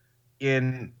controls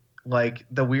in like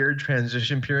the weird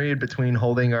transition period between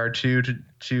holding R2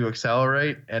 to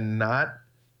accelerate and not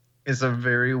is a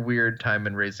very weird time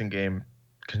in racing game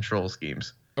control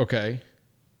schemes. Okay.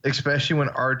 Especially when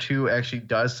R2 actually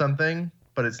does something,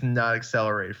 but it's not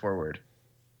accelerated forward.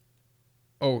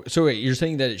 Oh, so wait, you're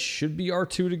saying that it should be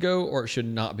R2 to go or it should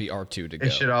not be R2 to go?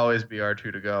 It should always be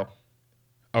R2 to go.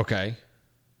 Okay.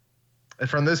 And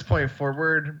from this point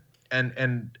forward,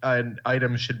 and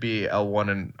items should be L1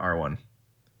 and R1.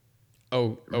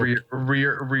 Oh,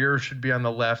 Rear should be on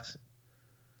the left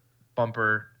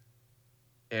bumper,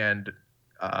 and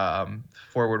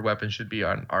forward weapon should be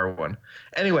on R1.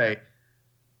 Anyway,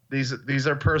 these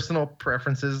are personal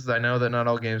preferences. I know that not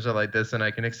all games are like this, and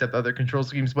I can accept other control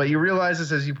schemes, but you realize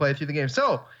this as you play through the game.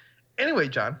 So, anyway,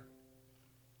 John,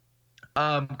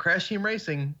 Crash Team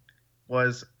Racing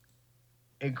was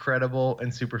incredible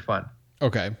and super fun.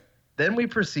 okay. Then we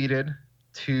proceeded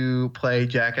to play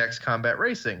Jack X Combat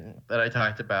Racing that I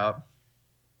talked about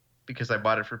because I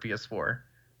bought it for PS4.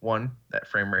 One, that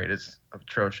frame rate is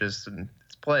atrocious and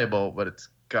it's playable, but it's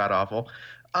god awful.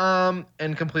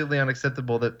 And completely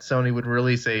unacceptable that Sony would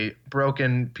release a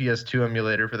broken PS2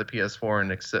 emulator for the PS4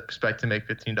 and expect to make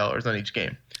 $15 on each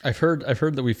game. I've heard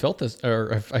that we felt this,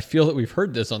 or I feel that we've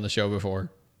heard this on the show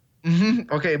before.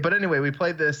 Okay, but anyway, we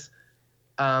played this.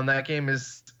 That game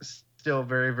is still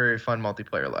very, very fun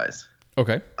multiplayer-wise.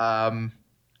 Okay.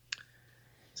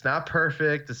 It's not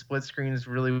perfect. The split screen is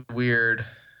really weird,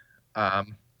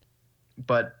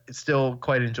 but it's still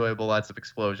quite enjoyable. Lots of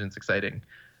explosions, exciting.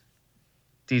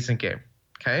 Decent game.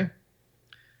 Okay.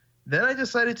 Then I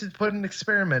decided to put an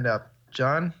experiment up,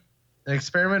 John. An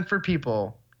experiment for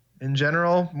people. In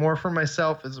general, more for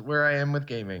myself is where I am with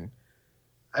gaming.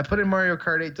 I put in Mario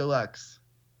Kart 8 Deluxe.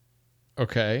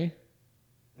 Okay.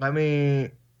 Let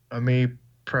me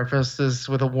preface this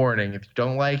with a warning. If you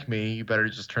don't like me, you better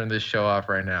just turn this show off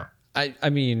right now. I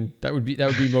mean, that would be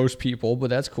most people, but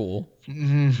that's cool.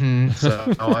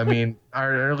 So, I mean,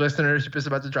 our listenership is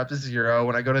about to drop to 0.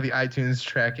 When I go to the iTunes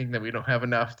tracking that we don't have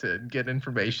enough to get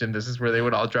information, this is where they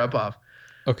would all drop off.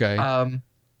 Okay.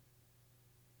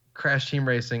 Crash Team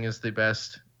Racing is the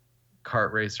best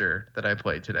kart racer that I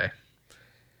played today.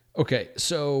 Okay,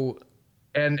 so...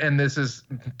 And this is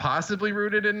possibly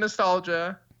rooted in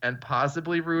nostalgia and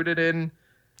possibly rooted in...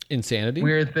 insanity?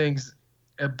 Weird things.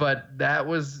 But that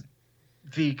was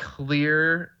the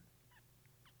clear,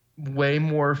 way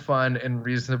more fun and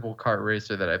reasonable kart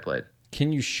racer that I played.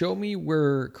 Can you show me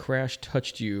where Crash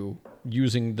touched you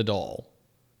using the doll?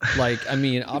 Like, I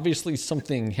mean, obviously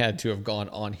something had to have gone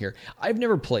on here. I've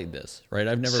never played this, right?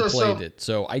 I've never played it.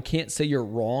 So I can't say you're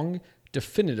wrong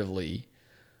definitively.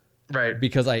 Right.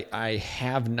 Because I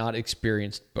have not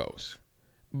experienced both.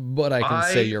 But I can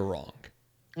say you're wrong.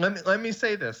 Let me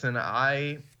say this, and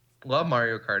I love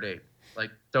Mario Kart 8.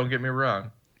 Like, don't get me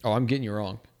wrong. Oh, I'm getting you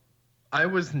wrong. I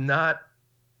was not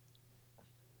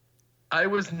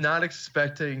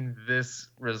expecting this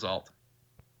result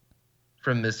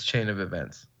from this chain of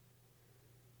events.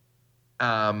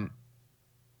 I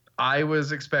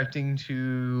was expecting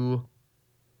to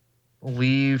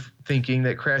leave thinking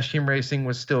that Crash Team Racing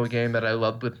was still a game that I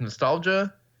loved with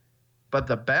nostalgia, but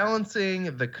the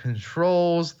balancing, the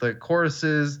controls, the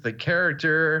courses, the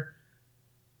character,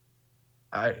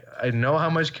 I know how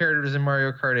much character is in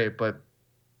Mario Kart 8, but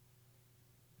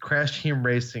Crash Team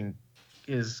Racing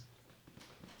is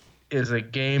a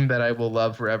game that I will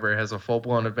love forever. It has a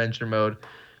full-blown adventure mode.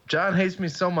 John hates me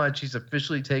so much, he's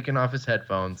officially taken off his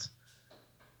headphones.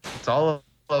 It's all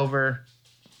over.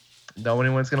 No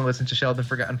one's going to listen to Sheldon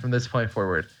Forgotten from this point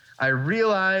forward. I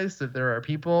realize that there are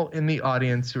people in the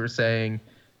audience who are saying,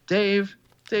 Dave,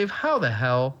 how the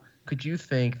hell could you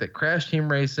think that Crash Team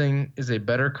Racing is a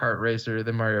better kart racer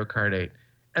than Mario Kart 8?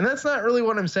 And that's not really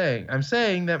what I'm saying. I'm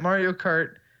saying that Mario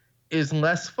Kart is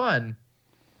less fun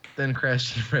than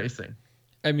Crash Team Racing.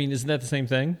 I mean, isn't that the same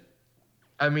thing?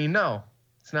 I mean, no,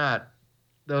 it's not.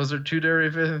 Those are two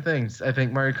different things. I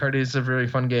think Mario Kart is a really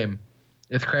fun game.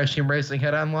 If Crash Team Racing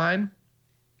had online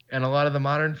and a lot of the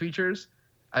modern features,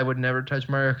 I would never touch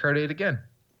Mario Kart 8 again.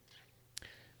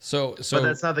 So but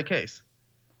that's not the case.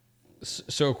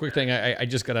 So a quick thing, I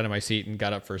just got out of my seat and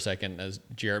got up for a second, as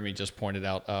Jeremy just pointed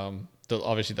out.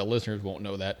 Obviously the listeners won't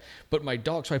know that, but my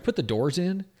dog. So I put the doors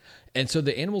in, and so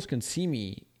the animals can see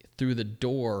me through the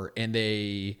door, and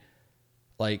they're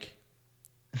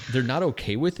not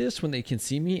okay with this when they can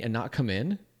see me and not come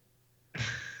in.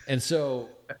 And so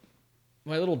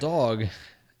my little dog,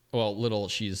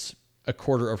 she's a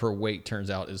quarter of her weight,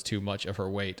 turns out is too much of her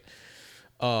weight.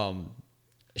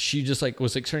 She just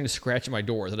was starting to scratch at my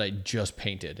door that I just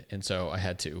painted. And so I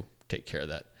had to take care of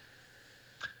that.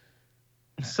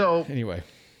 So anyway.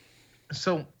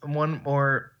 So one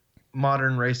more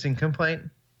modern racing complaint.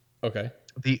 Okay.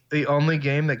 The only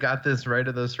game that got this right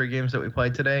of those 3 games that we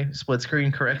played today, split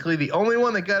screen correctly, the only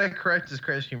one that got it correct is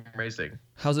Crash Team Racing.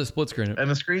 How's it split screen?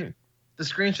 And the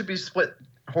screen should be split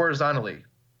horizontally,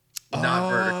 not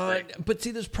vertically. But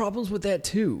see, there's problems with that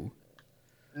too.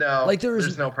 No,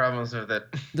 there's no problems with it.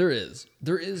 There is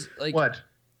what?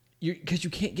 Because you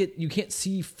can't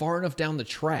see far enough down the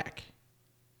track.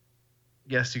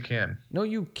 Yes, you can. No,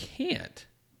 you can't.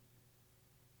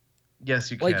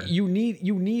 Yes, you can. You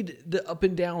need the up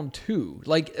and down too.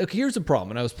 Here's the problem.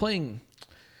 When I was playing,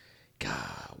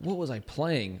 God, what was I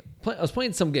playing? I was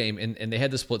playing some game and they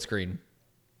had the split screen,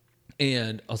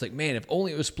 and I was like, man, if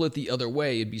only it was split the other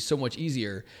way, it'd be so much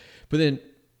easier. But then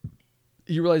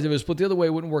you realize if it was split the other way,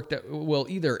 it wouldn't work that well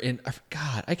either. And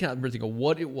I cannot remember think of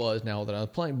what it was now that I was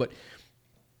playing, but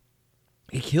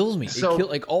it kills me.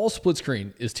 All split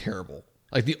screen is terrible.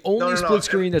 The only split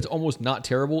screen that's almost not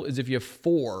terrible is if you have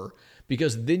 4,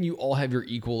 because then you all have your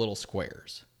equal little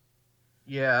squares.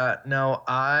 Yeah, no,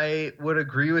 I would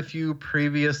agree with you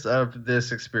previous of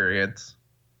this experience.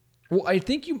 Well, I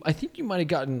think you might have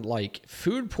gotten like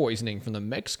food poisoning from the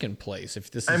Mexican place.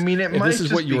 If this I is mean, it if might this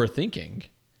is what just you be were thinking.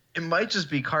 it might just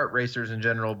be kart racers in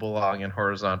general belong in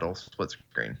horizontal split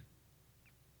screen.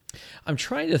 I'm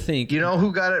trying to think. You know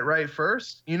who got it right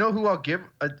first? You know who I'll give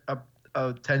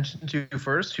attention to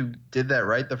first? Who did that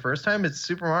right the first time? It's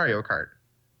Super Mario Kart.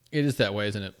 It is that way,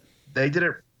 isn't it? They did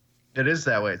it. It is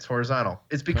that way. It's horizontal.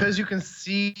 It's because you can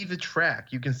see the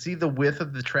track. You can see the width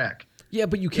of the track. Yeah,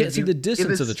 but you can't see the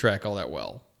distance of the it's- track all that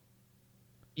well.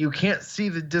 You can't see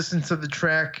the distance of the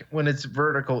track when it's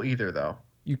vertical either, though.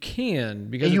 You can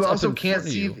because And you it's up also in can't front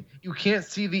of see you can't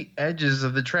see the edges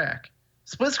of the track.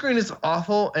 Split screen is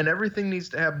awful, and everything needs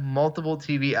to have multiple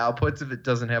TV outputs if it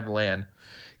doesn't have LAN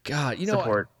God, you know,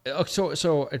 support.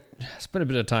 so I spent a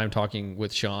bit of time talking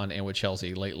with Sean and with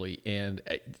Chelsea lately, and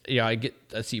I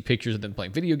see pictures of them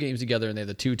playing video games together, and they have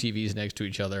the two TVs next to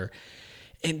each other,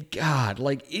 and God,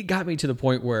 like it got me to the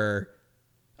point where,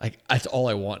 like, that's all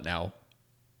I want now.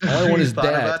 All I want You is thought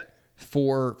about that it?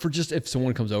 for just if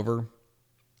someone comes over,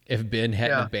 if Ben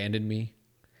hadn't Yeah. abandoned me,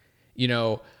 you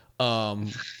know.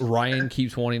 Ryan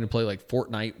keeps wanting to play like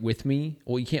Fortnite with me.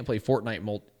 Well, you can't play Fortnite,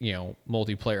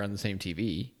 multiplayer on the same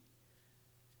TV.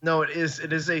 No, it is.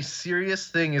 It is a serious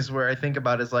thing. Is where I think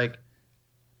about is like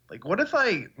what if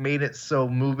I made it so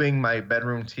moving my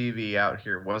bedroom TV out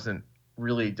here wasn't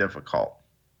really difficult?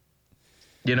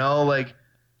 You know, like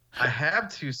I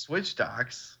have two Switch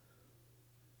docks.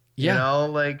 Yeah. You know,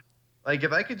 like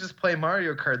if I could just play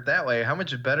Mario Kart that way, how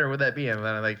much better would that be? And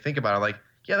then I like think about it, like,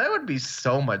 yeah, that would be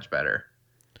so much better.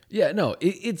 Yeah, no,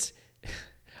 it's.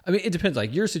 I mean, it depends.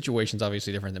 Like your situation's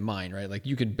obviously different than mine, right? Like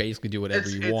you can basically do whatever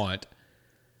you want.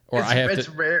 Or I have it's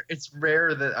to. rare. It's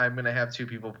rare that I'm gonna have two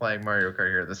people playing Mario Kart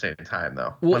here at the same time,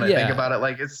 though. Well, when I yeah. think about it,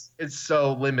 like it's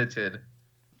so limited.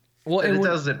 Well, And and it when,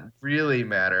 doesn't really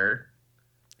matter.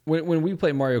 when we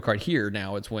play Mario Kart here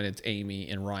now, it's when it's Amy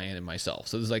and Ryan and myself.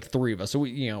 So there's like three of us. So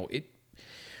we,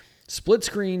 split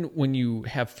screen when you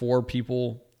have four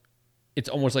people, it's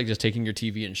almost like just taking your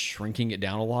TV and shrinking it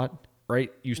down a lot,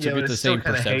 right? You still Yeah, get but the I still same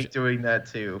kind of perception. hate doing that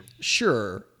too.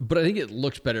 Sure, but I think it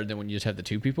looks better than when you just have the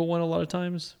two people one a lot of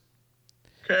times.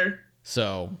 Okay.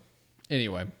 So,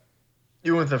 anyway,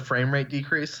 You want the frame rate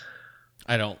decrease?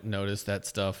 I don't notice that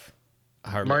stuff.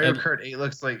 Hardly. Mario Kart 8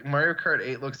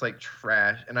 looks like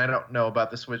trash, and I don't know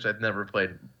about the Switch. I've never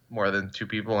played more than two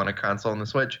people on a console on the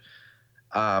Switch.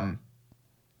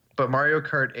 But Mario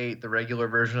Kart 8, the regular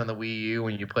version on the Wii U,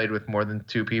 when you played with more than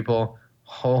two people,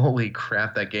 holy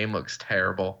crap, that game looks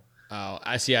terrible. Oh,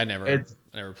 I see. I never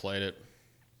played it.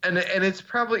 And it's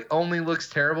probably only looks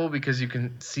terrible because you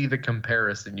can see the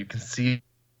comparison. You can see.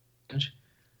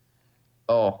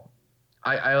 Oh,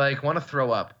 I like want to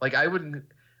throw up. Like I wouldn't.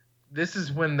 This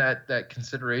is when that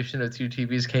consideration of two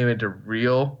TVs came into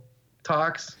real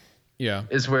talks. Yeah.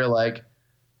 Is where like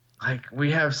we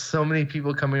have so many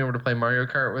people coming over to play Mario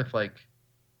Kart with like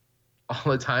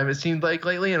all the time. It seemed like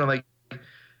lately, and I'm like, if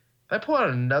I pull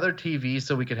out another TV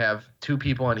so we could have two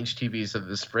people on each TV so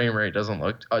this frame rate doesn't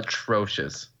look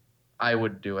atrocious, I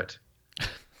would do it.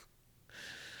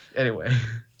 Anyway.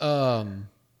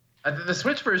 The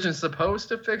Switch version is supposed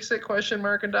to fix it? Question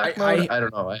mark in dock mode. I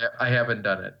don't know. I haven't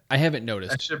done it. I haven't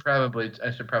noticed. I should probably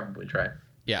try.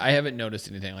 Yeah, I haven't noticed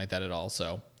anything like that at all.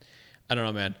 So, I don't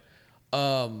know,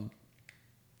 man.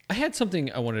 I had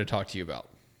something I wanted to talk to you about.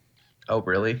 Oh,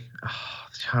 really? Oh,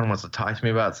 John wants to talk to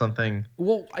me about something.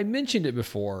 Well, I mentioned it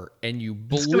before, and you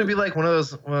blew. It's gonna be like one of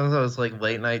those like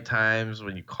late night times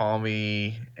when you call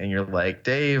me and you're like,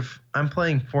 Dave, I'm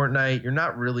playing Fortnite. You're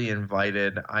not really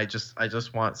invited. I just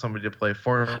want somebody to play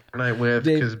Fortnite with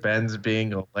because Ben's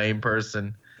being a lame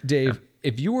person. Dave,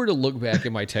 if you were to look back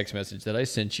at my text message that I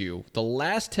sent you, the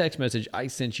last text message I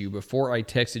sent you before I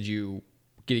texted you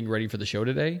getting ready for the show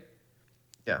today,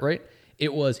 yeah, right?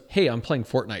 It was, hey, I'm playing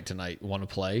Fortnite tonight. Want to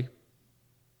play?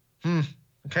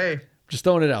 Okay. Just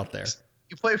throwing it out there.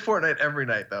 You play Fortnite every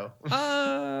night, though.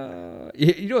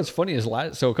 You know what's funny is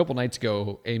so a couple nights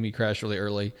ago, Amy crashed really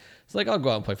early. It's like, I'll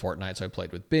go out and play Fortnite. So I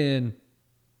played with Ben.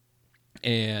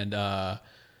 And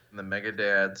the Mega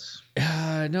Dads.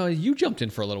 no, you jumped in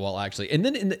for a little while, actually. And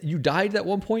then you died at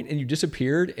one point and you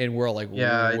disappeared. And we're all like,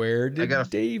 where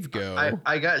did Dave go?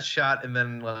 I got shot, and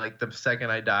then like the second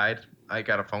I died, I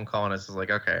got a phone call, and it's just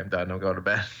like, okay, I'm done. I'll go to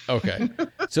bed. Okay.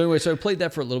 So anyway, so I played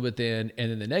that for a little bit then.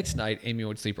 And then the next night, Amy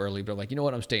went to sleep early. But I'm like, you know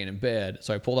what? I'm staying in bed.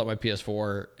 So I pulled out my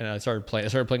PS4 and I started playing. I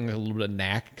started playing a little bit of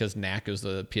Knack because Knack is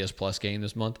the PS Plus game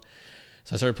this month.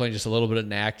 So I started playing just a little bit of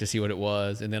Knack to see what it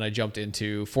was. And then I jumped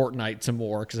into Fortnite some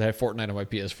more because I have Fortnite on my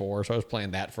PS4. So I was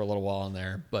playing that for a little while in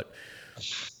there. But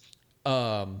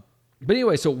But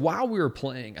anyway, so while we were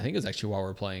playing, I think it was actually while we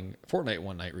were playing Fortnite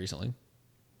one night recently,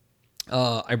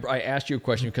 I asked you a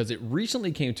question because it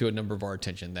recently came to a number of our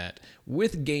attention that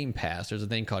with Game Pass, there's a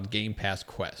thing called Game Pass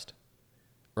Quest,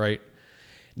 right?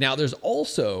 Now, there's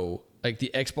also, like,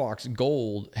 the Xbox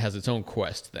Gold has its own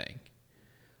Quest thing.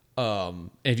 And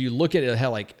if you look at it,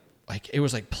 how like it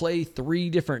was like play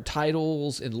 3 different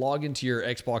titles and log into your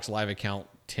Xbox Live account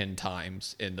 10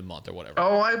 times in the month or whatever.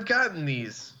 Oh, I've gotten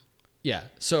these. Yeah,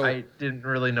 so I didn't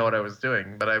really know what I was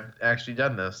doing, but I've actually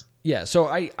done this. yeah, so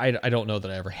I don't know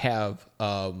that I ever have,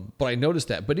 but I noticed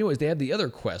that. But anyways, they have the other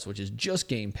Quest, which is just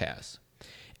Game Pass,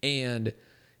 and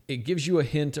it gives you a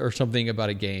hint or something about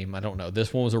a game. I don't know.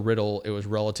 This one was a riddle. It was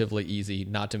relatively easy.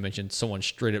 Not to mention, someone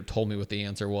straight up told me what the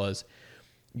answer was.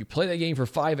 You play that game for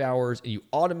 5 hours, and you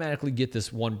automatically get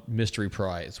this one mystery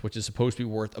prize, which is supposed to be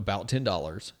worth about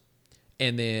 $10,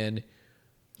 and then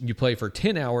you play for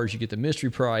 10 hours, you get the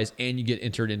mystery prize, and you get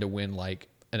entered in to win like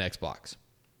an Xbox.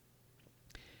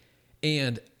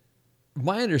 And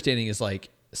my understanding is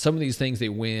like some of these things they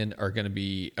win are going to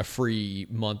be a free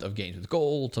month of Games with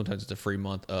Gold. Sometimes it's a free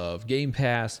month of Game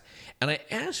Pass. And I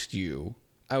asked you,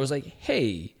 I was like,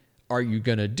 hey, are you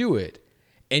going to do it?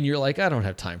 And you're like, I don't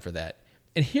have time for that.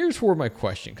 And here's where my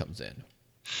question comes in.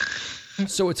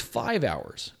 So it's 5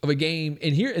 hours of a game,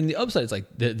 and the upside is like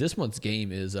this month's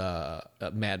game is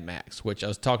Mad Max, which I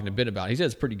was talking to Ben about. He said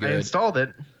it's pretty good. I installed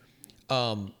it.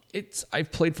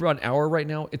 I've played for about an hour right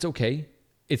now. It's okay.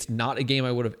 It's not a game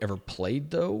I would have ever played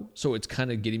though, so it's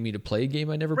kind of getting me to play a game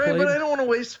I never played. But I don't want to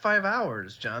waste 5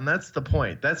 hours, John. That's the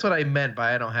point. That's what I meant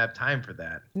by I don't have time for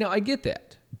that. Now I get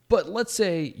that, but let's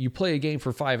say you play a game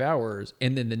for 5 hours,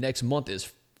 and then the next month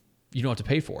is you don't have to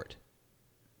pay for it.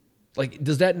 Like,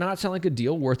 does that not sound like a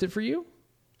deal worth it for you?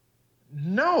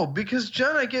 No, because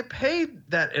John, I get paid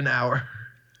that an hour.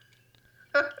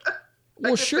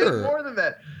 Well, sure. Paid more than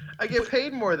that. I get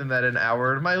paid more than that an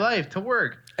hour of my life to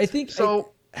work. I think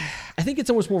so. I think it's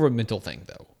almost more of a mental thing,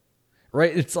 though,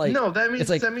 right? It's like No, that means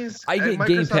I get Microsoft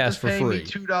Game Pass is for paying free. me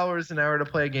 $2 an hour to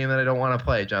play a game that I don't want to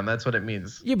play, John. That's what it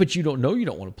means. Yeah, but you don't know you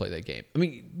don't want to play that game. I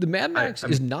mean, the Mad Max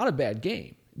is not a bad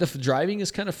game. The driving is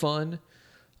kind of fun.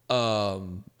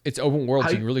 It's open world,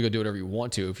 so you can really go do whatever you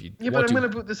want to if you Yeah, want but to. I'm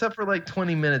going to boot this up for like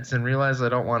 20 minutes and realize I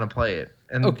don't want to play it.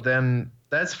 And then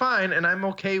that's fine, and I'm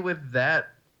okay with that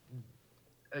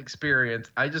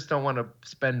experience. I just don't want to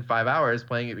spend 5 hours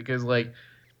playing it because, like,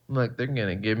 look, they're going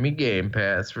to give me Game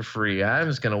Pass for free. I'm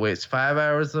just going to waste 5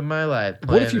 hours of my life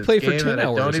playing What if you this play for game 10 that I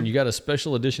hours don't and you got a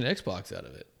special edition Xbox out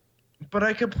of it? But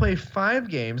I could play 5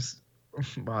 games.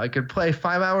 Well, I could play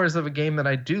 5 hours of a game that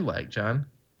I do like, John.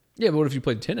 Yeah, but what if you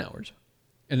played 10 hours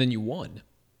and then you won?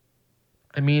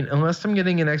 I mean, unless I'm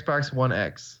getting an Xbox One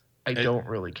X, I don't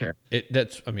really care. It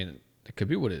could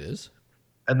be what it is.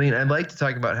 I mean, I'd like to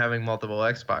talk about having multiple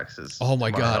Xboxes. Oh my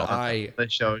God, the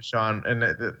show, Sean, and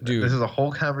Dude. this is a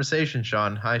whole conversation,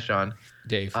 Sean. Hi, Sean.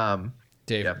 Dave.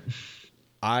 Dave.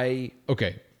 Yeah.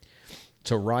 Okay.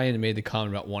 So Ryan made the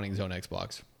comment about wanting his own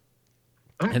Xbox.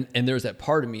 And there's that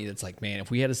part of me that's like, man, if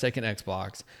we had a second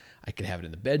Xbox, I could have it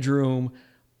in the bedroom.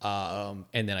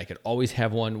 And then I could always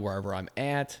have one wherever I'm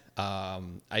at.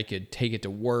 I could take it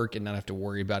to work and not have to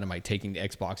worry about am I taking the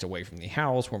Xbox away from the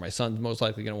house where my son's most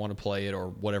likely going to want to play it or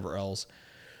whatever else. I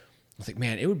was like,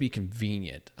 man, it would be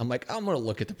convenient. I'm like, I'm going to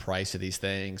look at the price of these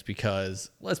things because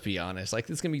let's be honest,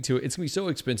 like it's going to be so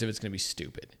expensive. It's going to be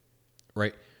stupid.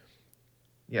 Right.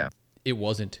 Yeah. It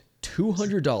wasn't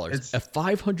 $200, a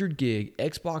 500 gig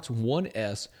Xbox One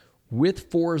S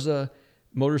with Forza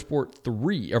Motorsport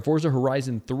 3 or Forza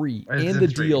Horizon 3 and the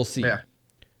 3. DLC. Yeah.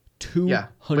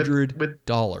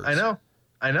 $200.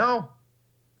 I know.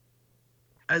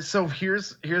 And so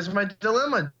here's my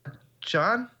dilemma,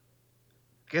 Sean.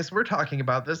 Guess we're talking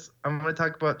about this. I'm going to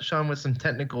talk about Sean with some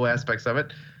technical aspects of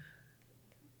it.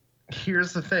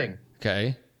 Here's the thing.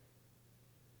 Okay.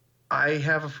 I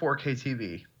have a 4K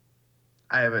TV.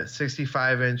 I have a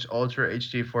 65-inch Ultra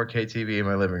HD 4K TV in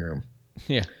my living room.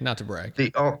 Yeah, not to brag.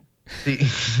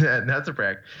 Not to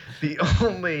brag. The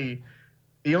only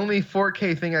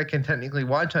 4K thing I can technically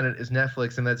watch on it is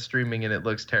Netflix, and that's streaming, and it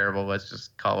looks terrible. Let's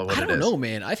just call it what it is. I don't know,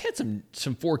 man. I've had some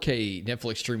 4K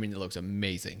Netflix streaming that looks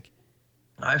amazing.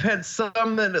 I've had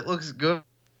some that it looks good.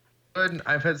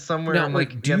 I've had some where I'm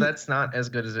like, that's not as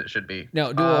good as it should be.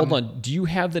 Now, hold on. Do you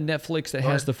have the Netflix that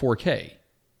has the 4K?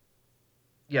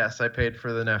 Yes, I paid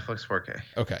for the Netflix 4K.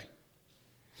 Okay.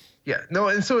 Yeah, no,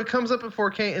 and so it comes up at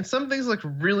 4K, and some things look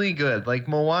really good. Like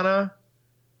Moana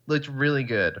looked really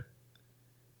good.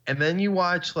 And then you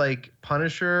watch like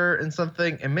Punisher and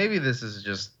something, and maybe this is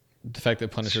just the fact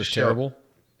that Punisher's terrible.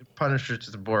 Punisher's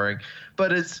just boring,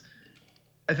 but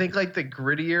I think like the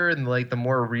grittier and like the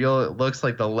more real it looks,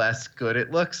 like the less good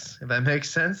it looks, if that makes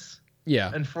sense.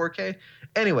 Yeah. In 4K.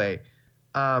 Anyway,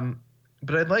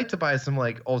 but I'd like to buy some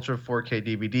like ultra 4K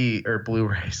DVD or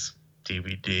Blu-rays,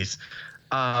 DVDs.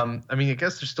 I mean, I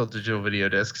guess there's still digital video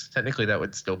discs. Technically, that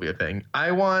would still be a thing.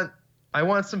 I want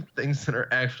some things that are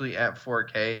actually at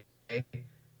 4K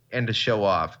and to show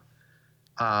off.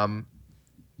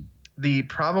 The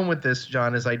problem with this,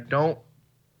 John, is I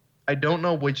don't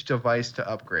know which device to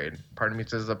upgrade. Part of me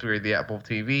says upgrade the Apple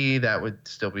TV. That would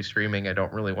still be streaming. I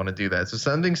don't really want to do that. So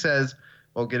something says,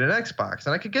 well, get an Xbox,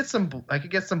 and I could get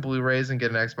some Blu-rays and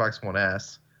get an Xbox One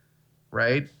S,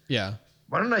 right? Yeah.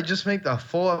 Why don't I just make the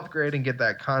full upgrade and get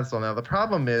that console? Now the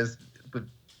problem is with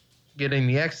getting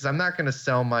the X is I'm not going to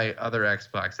sell my other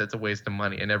Xbox. That's a waste of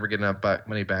money. I never get enough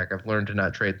money back. I've learned to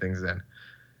not trade things in.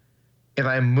 If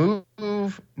I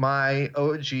move my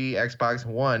OG Xbox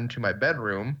One to my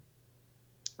bedroom,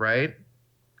 right?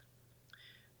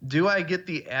 Do I get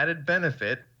the added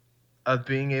benefit of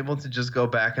being able to just go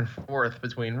back and forth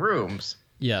between rooms?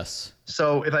 Yes.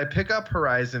 So if I pick up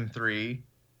Horizon 3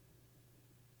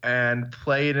 and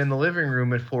play it in the living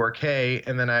room at 4K,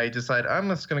 and then I decide I'm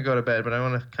just going to go to bed, but I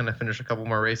want to kind of finish a couple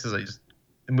more races, I just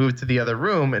move to the other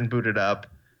room and boot it up.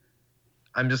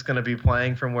 I'm just going to be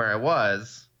playing from where I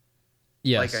was.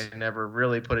 Yes. Like I never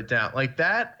really put it down. Like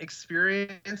that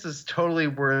experience is totally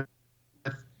worth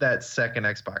that second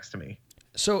Xbox to me.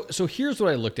 So here's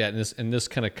what I looked at, and this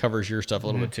kind of covers your stuff a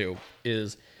little bit too.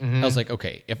 Is I was like,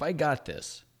 okay, if I got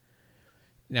this,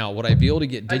 now would I be able to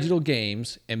get digital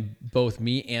games and both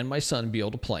me and my son be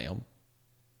able to play them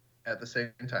At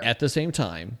the same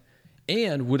time?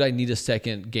 And would I need a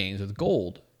second Games with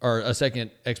Gold or a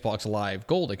second Xbox Live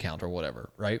Gold account or whatever,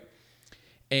 right?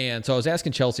 And so I was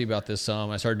asking Chelsea about this some.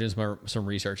 I started doing some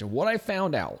research, and what I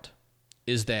found out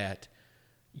is that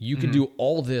you can do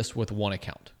all this with one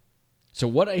account.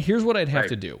 So here's what I'd have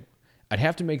to do. I'd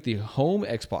have to make the home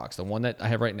Xbox, the one that I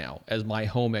have right now, as my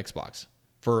home Xbox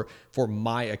for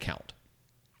my account.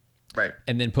 Right.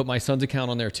 And then put my son's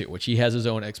account on there too, which he has his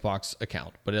own Xbox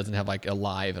account, but it doesn't have like a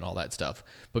live and all that stuff.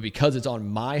 But because it's on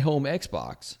my home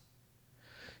Xbox,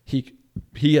 he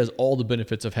has all the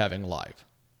benefits of having live.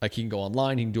 Like he can go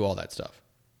online, he can do all that stuff.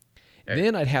 Okay.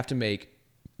 Then I'd have to make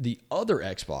the other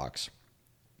Xbox,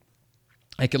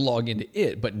 I could log into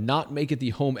it, but not make it the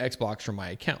home Xbox from my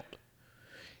account.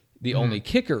 The only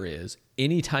kicker is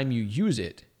anytime you use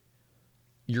it,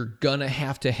 you're going to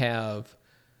have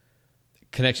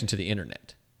connection to the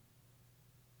internet.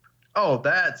 Oh,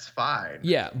 that's fine.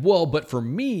 Yeah, well, but for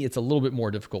me, it's a little bit more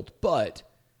difficult. But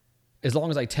as long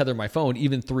as I tether my phone,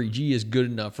 even 3G is good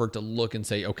enough for it to look and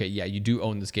say, okay, yeah, you do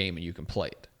own this game and you can play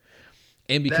it.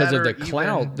 And because of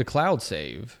the cloud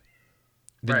save,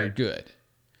 then you're good.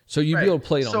 So you'd be able to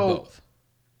play it on both.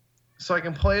 So I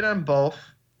can play it on both.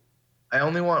 I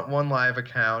only want one live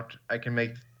account. I can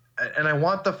make, and I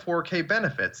want the 4K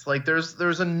benefits. Like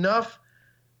there's enough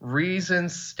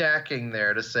reasons stacking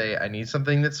there to say I need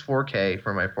something that's 4K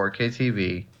for my 4K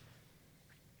TV.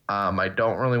 I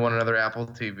don't really want another Apple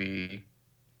TV.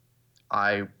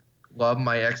 I love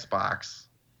my Xbox.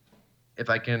 If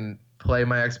I can play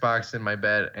my Xbox in my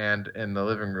bed and in the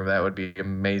living room, that would be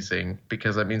amazing,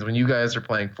 because that means when you guys are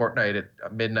playing Fortnite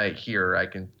at midnight here, I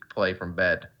can play from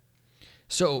bed.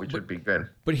 Which would be good.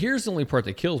 But here's the only part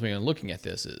that kills me on looking at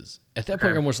this is at that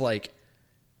point I was like,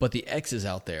 but the X is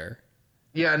out there.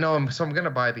 Yeah, no, so I'm gonna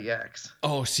buy the X.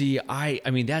 Oh, see, I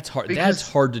mean that's hard. That's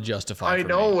hard to justify. I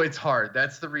know it's hard.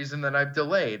 That's the reason that I've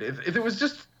delayed. If it was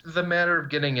just the matter of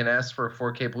getting an S for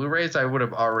 4K Blu-rays, I would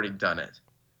have already done it.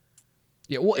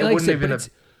 Yeah, well, like I said, but it's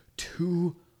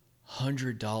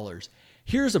 $200.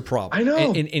 Here's a problem. I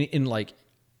know. And like,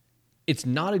 it's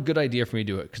not a good idea for me to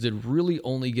do it because it really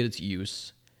only gets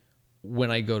use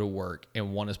when I go to work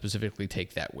and want to specifically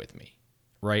take that with me,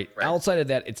 right? Outside of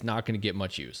that, it's not going to get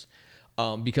much use.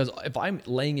 Because if I'm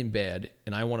laying in bed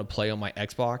and I want to play on my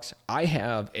Xbox, I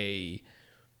have a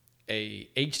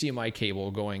HDMI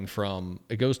cable going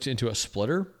it goes into a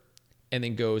splitter and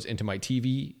then goes into my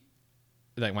TV,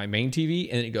 like my main TV,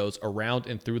 and then it goes around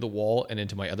and through the wall and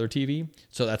into my other TV.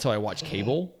 So that's how I watch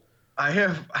cable. I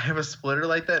have a splitter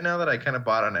like that now that I kind of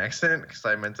bought on accident because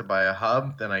I meant to buy a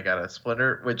hub. Then I got a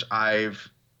splitter, which I've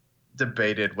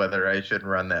debated whether I should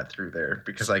run that through there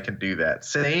because I can do that.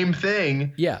 Same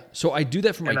thing. Yeah. So I do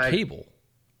that for my cable.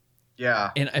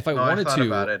 Yeah. And if I wanted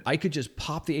to, I could just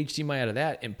pop the HDMI out of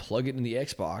that and plug it in the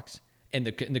Xbox. And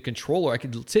the controller, I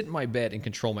could sit in my bed and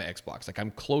control my Xbox. Like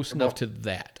I'm close enough to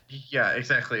that. Yeah,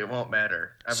 exactly. It won't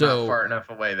matter. I'm not far enough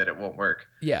away that it won't work.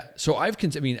 Yeah. So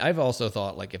I've also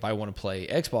thought like if I want to play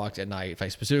Xbox at night, if I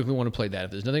specifically want to play that,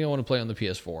 if there's nothing I want to play on the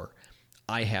PS4,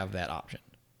 I have that option.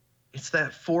 It's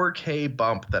that 4K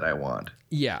bump that I want.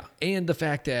 Yeah, and the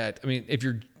fact that, I mean, if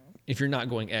you're not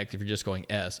going X, if you're just going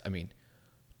S, I mean,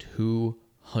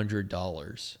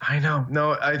 $200. I know.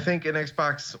 No, I think an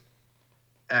Xbox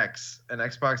X, an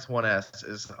Xbox One S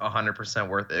is 100%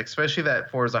 worth it, especially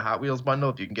that Forza Hot Wheels bundle.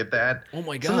 If you can get that. Oh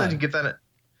my God.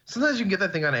 Sometimes you can get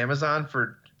that thing on Amazon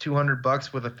for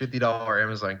 $200 with a $50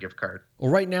 Amazon gift card.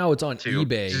 Well, right now it's on Two.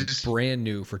 eBay, brand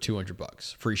new for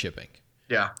 $200, free shipping.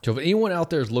 Yeah. So if anyone out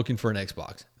there is looking for an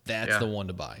Xbox, that's the one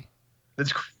to buy.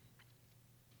 That's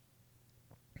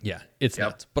Yeah, it's Yep.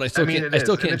 nuts. But I still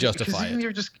can't justify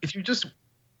it.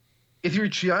 If you're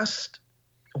just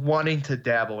wanting to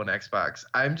dabble in Xbox,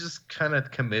 I'm just kind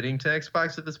of committing to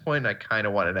Xbox at this point, and I kind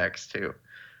of want an X too.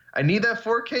 I need that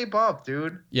 4K bump,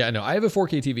 dude. Yeah, no, I have a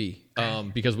 4K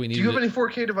TV because we need. Do you have any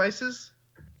 4K devices?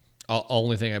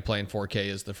 Only thing I play in 4K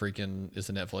is the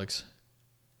Netflix.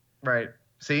 Right.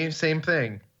 Same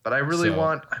thing. But I really So-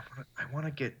 want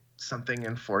to get something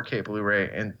in 4K Blu-ray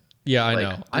and Yeah, I like,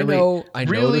 know. I know the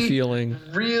really, feeling.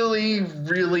 Really,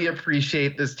 really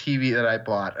appreciate this TV that I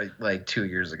bought like 2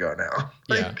 years ago now.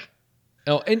 Yeah.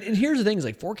 Oh, and here's the thing: is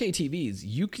like 4K TVs,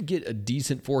 you could get a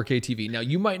decent 4K TV. Now,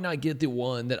 you might not get the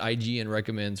one that IGN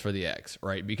recommends for the X,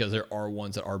 right? Because there are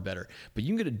ones that are better. But you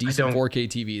can get a decent 4K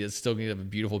TV that's still going to have a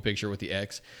beautiful picture with the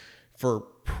X for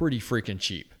pretty freaking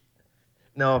cheap.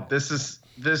 No, this is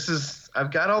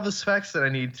I've got all the specs that I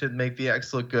need to make the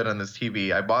X look good on this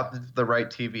TV. I bought the right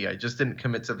TV. I just didn't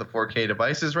commit to the 4K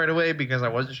devices right away because I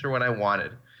wasn't sure what I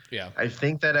wanted. Yeah. I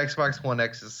think that Xbox One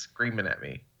X is screaming at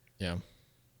me. Yeah.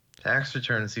 Tax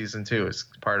return season 2 is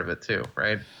part of it too,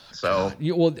 right? So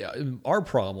Our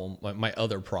problem, my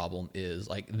other problem is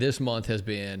like this month has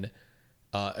been.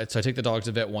 So I take the dogs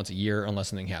to the vet once a year unless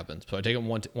something happens. So I take them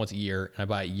once a year, and I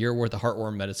buy a year worth of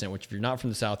heartworm medicine. Which, if you're not from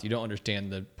the South, you don't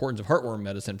understand the importance of heartworm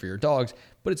medicine for your dogs.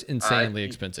 But it's insanely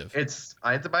expensive.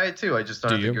 I have to buy it too. I just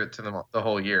don't have to give it to them the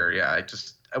whole year. Yeah, I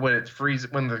just when it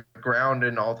freezes, when the ground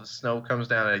and all the snow comes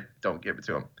down, I don't give it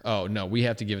to them. Oh no, we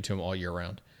have to give it to them all year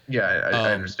round. Yeah,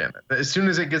 I understand that. As soon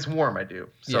as it gets warm, I do.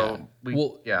 So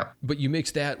But you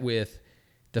mix that with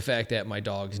the fact that my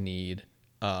dogs need.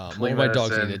 Flea my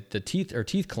dogs medicine. need the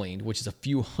teeth cleaned, which is a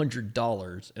few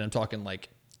 $100s, and I'm talking like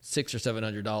 $600 or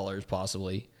 $700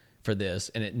 possibly for this,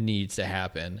 and it needs to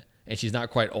happen. And she's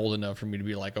not quite old enough for me to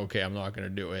be like, okay, I'm not going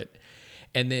to do it.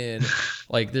 And then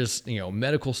like there's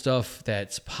medical stuff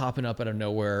that's popping up out of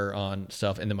nowhere on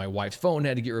stuff, and then my wife's phone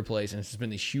had to get replaced, and it's just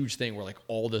been this huge thing where like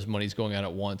all this money's going out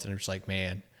at once, and I'm just like,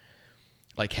 man,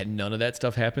 like had none of that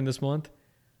stuff happened this month,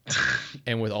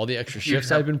 and with all the extra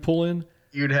shifts I've been pulling.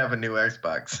 You'd have a new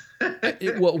Xbox.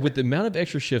 Well, with the amount of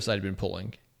extra shifts I'd been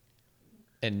pulling,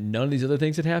 and none of these other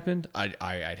things had happened, I'd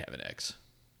have an X.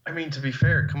 I mean, to be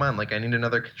fair, come on. Like, I need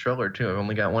another controller too. I've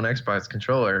only got one Xbox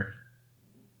controller.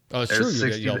 Oh, it's true.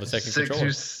 You have the second controller.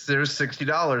 There's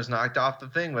 $60 knocked off the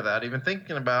thing without even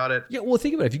thinking about it. Yeah, well,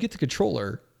 think about it. If you get the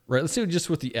controller, right? Let's say just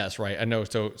with the S, right? I know.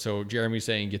 So Jeremy's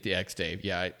saying get the X, Dave.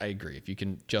 Yeah, I agree. If you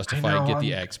can justify get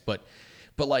the X, but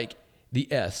like. The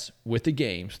S with the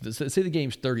games, let's say the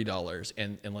game's $30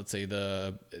 and let's say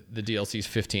the DLC is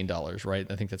 $15, right?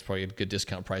 I think that's probably a good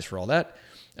discount price for all that.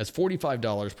 That's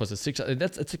 $45 plus a $6.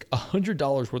 That's like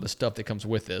 $100 worth of stuff that comes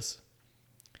with this.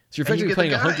 So you're effectively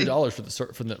paying $100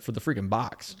 for the freaking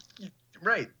box.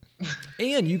 Right.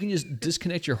 And you can just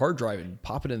disconnect your hard drive and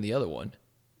pop it in the other one.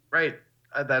 Right.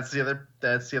 That's the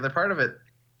other part of it.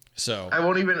 So I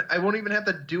won't even have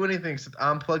to do anything except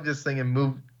unplug this thing and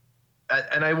move.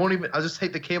 And I'll just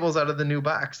take the cables out of the new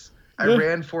box. I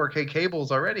ran 4K cables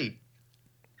already.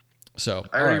 So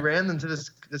I already ran them to this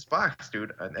box,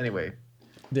 dude. Anyway.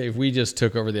 Dave, we just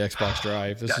took over the Xbox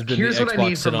Drive. This has been Here's the what I Xbox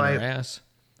need sit from on my- our ass.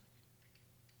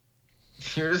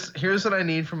 Here's what I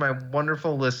need from my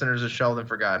wonderful listeners of Sheldon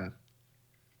Forgotten.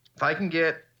 If I can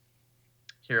get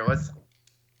here, let's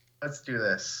do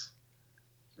this.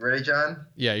 You ready, John?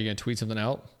 Yeah, you're gonna tweet something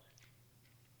out?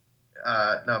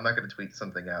 No, I'm not going to tweet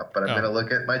something out, but I'm going to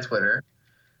look at my Twitter,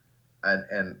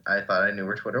 and I thought I knew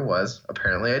where Twitter was.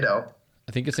 Apparently, I don't.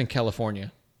 I think it's in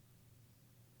California.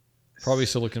 Probably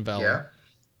Silicon Valley. Yeah.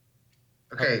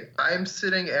 Okay, I'm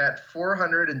sitting at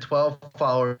 412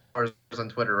 followers on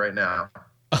Twitter right now.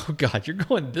 Oh God, you're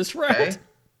going this route? Okay?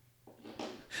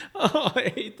 Oh,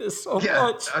 I hate this so Yeah,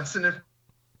 much. I'm sitting at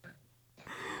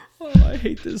I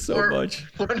hate this so much.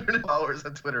 400 followers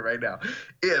on Twitter right now.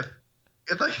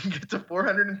 If I can get to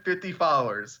 450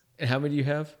 followers, And how many do you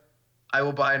have? I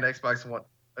will buy an Xbox One.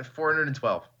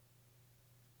 412.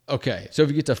 Okay, so if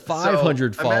you get to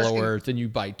 500 I'm asking- followers, then you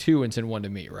buy 2 and send 1 to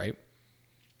me, right?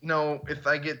 No, if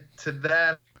I get to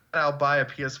that, I'll buy a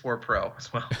PS4 Pro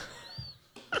as well.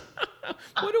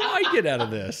 What do I get out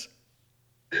of this?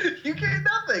 You get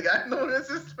nothing. I'm the one who has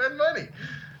to spend money.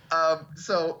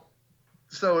 So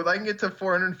if I can get to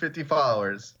 450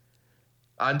 followers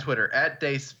on Twitter at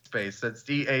Dayspace, that's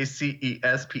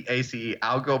DACESPACE,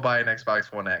 I'll go buy an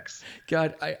Xbox One X.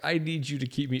 God, I need you to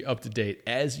keep me up to date.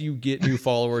 As you get new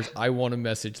followers, I want a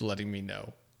message letting me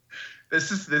know.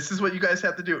 This is what you guys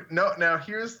have to do. No, now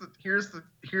here's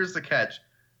the catch.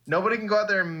 Nobody can go out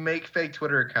there and make fake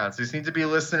Twitter accounts. These need to be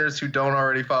listeners who don't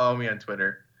already follow me on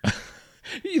Twitter.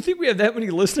 You think we have that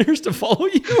many listeners to follow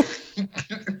you?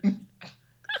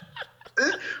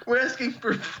 We're asking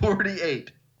for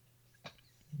 48.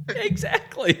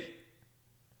 Exactly.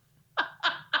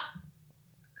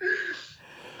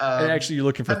 And actually, you're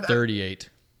looking for 38.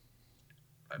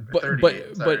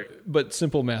 38, sorry. But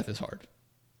simple math is hard.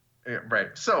 Yeah,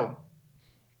 right. So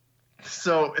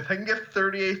if I can get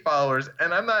 38 followers,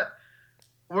 and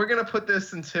we're going to put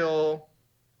this until,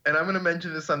 and I'm going to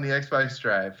mention this on the Xbox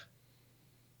Drive.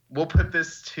 We'll put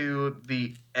this to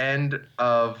the end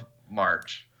of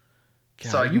March. God,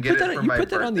 so I can you get put it that, for you my put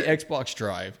that on the birthday. Xbox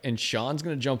Drive, and Sean's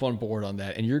going to jump on board on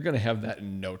that, and you're going to have that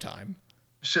in no time.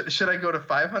 Should I go to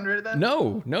 500 then?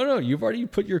 No. You've already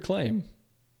put your claim.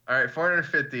 All right,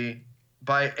 450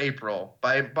 by April.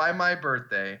 By my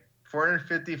birthday,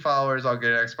 450 followers, I'll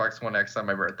get an Xbox One X on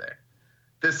my birthday.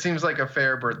 This seems like a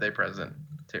fair birthday present,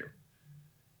 too.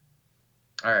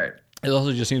 All right. It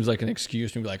also just seems like an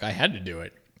excuse to be like, I had to do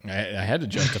it. I had to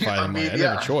justify the money. I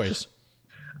didn't have a choice.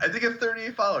 I think of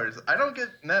 38 followers. I don't get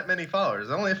that many followers.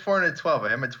 I only have 412. I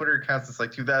have my Twitter account since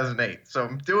like 2008. So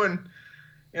I'm doing,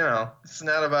 it's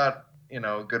not about,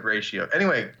 good ratio.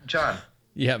 Anyway, John.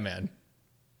 Yeah, man.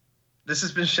 This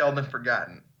has been Sheldon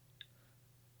Forgotten.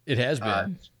 It has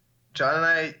been. John and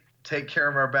I take care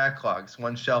of our backlogs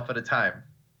one shelf at a time.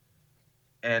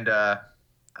 And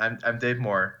I'm Dave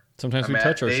Moore. Sometimes we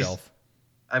touch our shelf.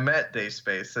 I'm at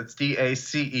Dayspace. That's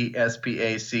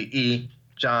DACESPACE.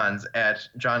 John's at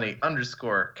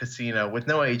Johnny_Casino with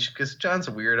no H because John's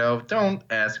a weirdo. Don't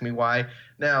ask me why.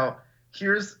 Now,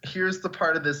 here's the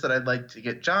part of this that I'd like to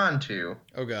get John to.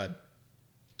 Oh, God.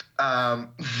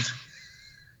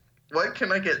 What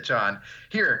can I get John?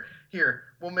 Here.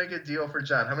 We'll make a deal for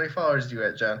John. How many followers do you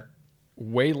have, John?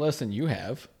 Way less than you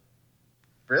have.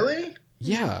 Really?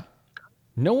 Yeah.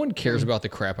 No one cares about the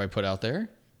crap I put out there.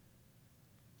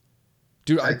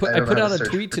 Dude, I put out a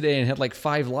tweet today and had like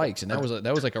 5 likes, and that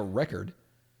was like a record.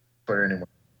 Twitter anymore.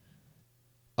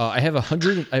 I have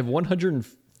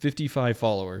 155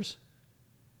 followers.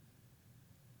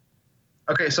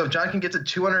 Okay, so if John can get to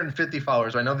 250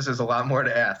 followers, I know this is a lot more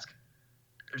to ask.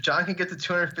 If John can get to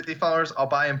 250 followers, I'll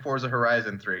buy him Forza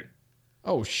Horizon 3.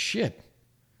 Oh, shit.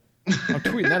 I'm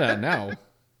tweeting that out now.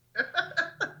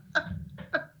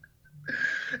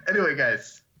 Anyway,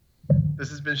 guys, this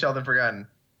has been Sheldon Forgotten.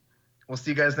 We'll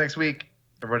see you guys next week.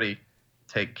 Everybody,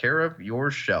 take care of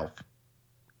your shelf.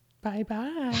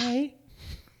 Bye-bye.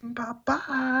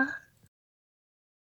 Bye-bye.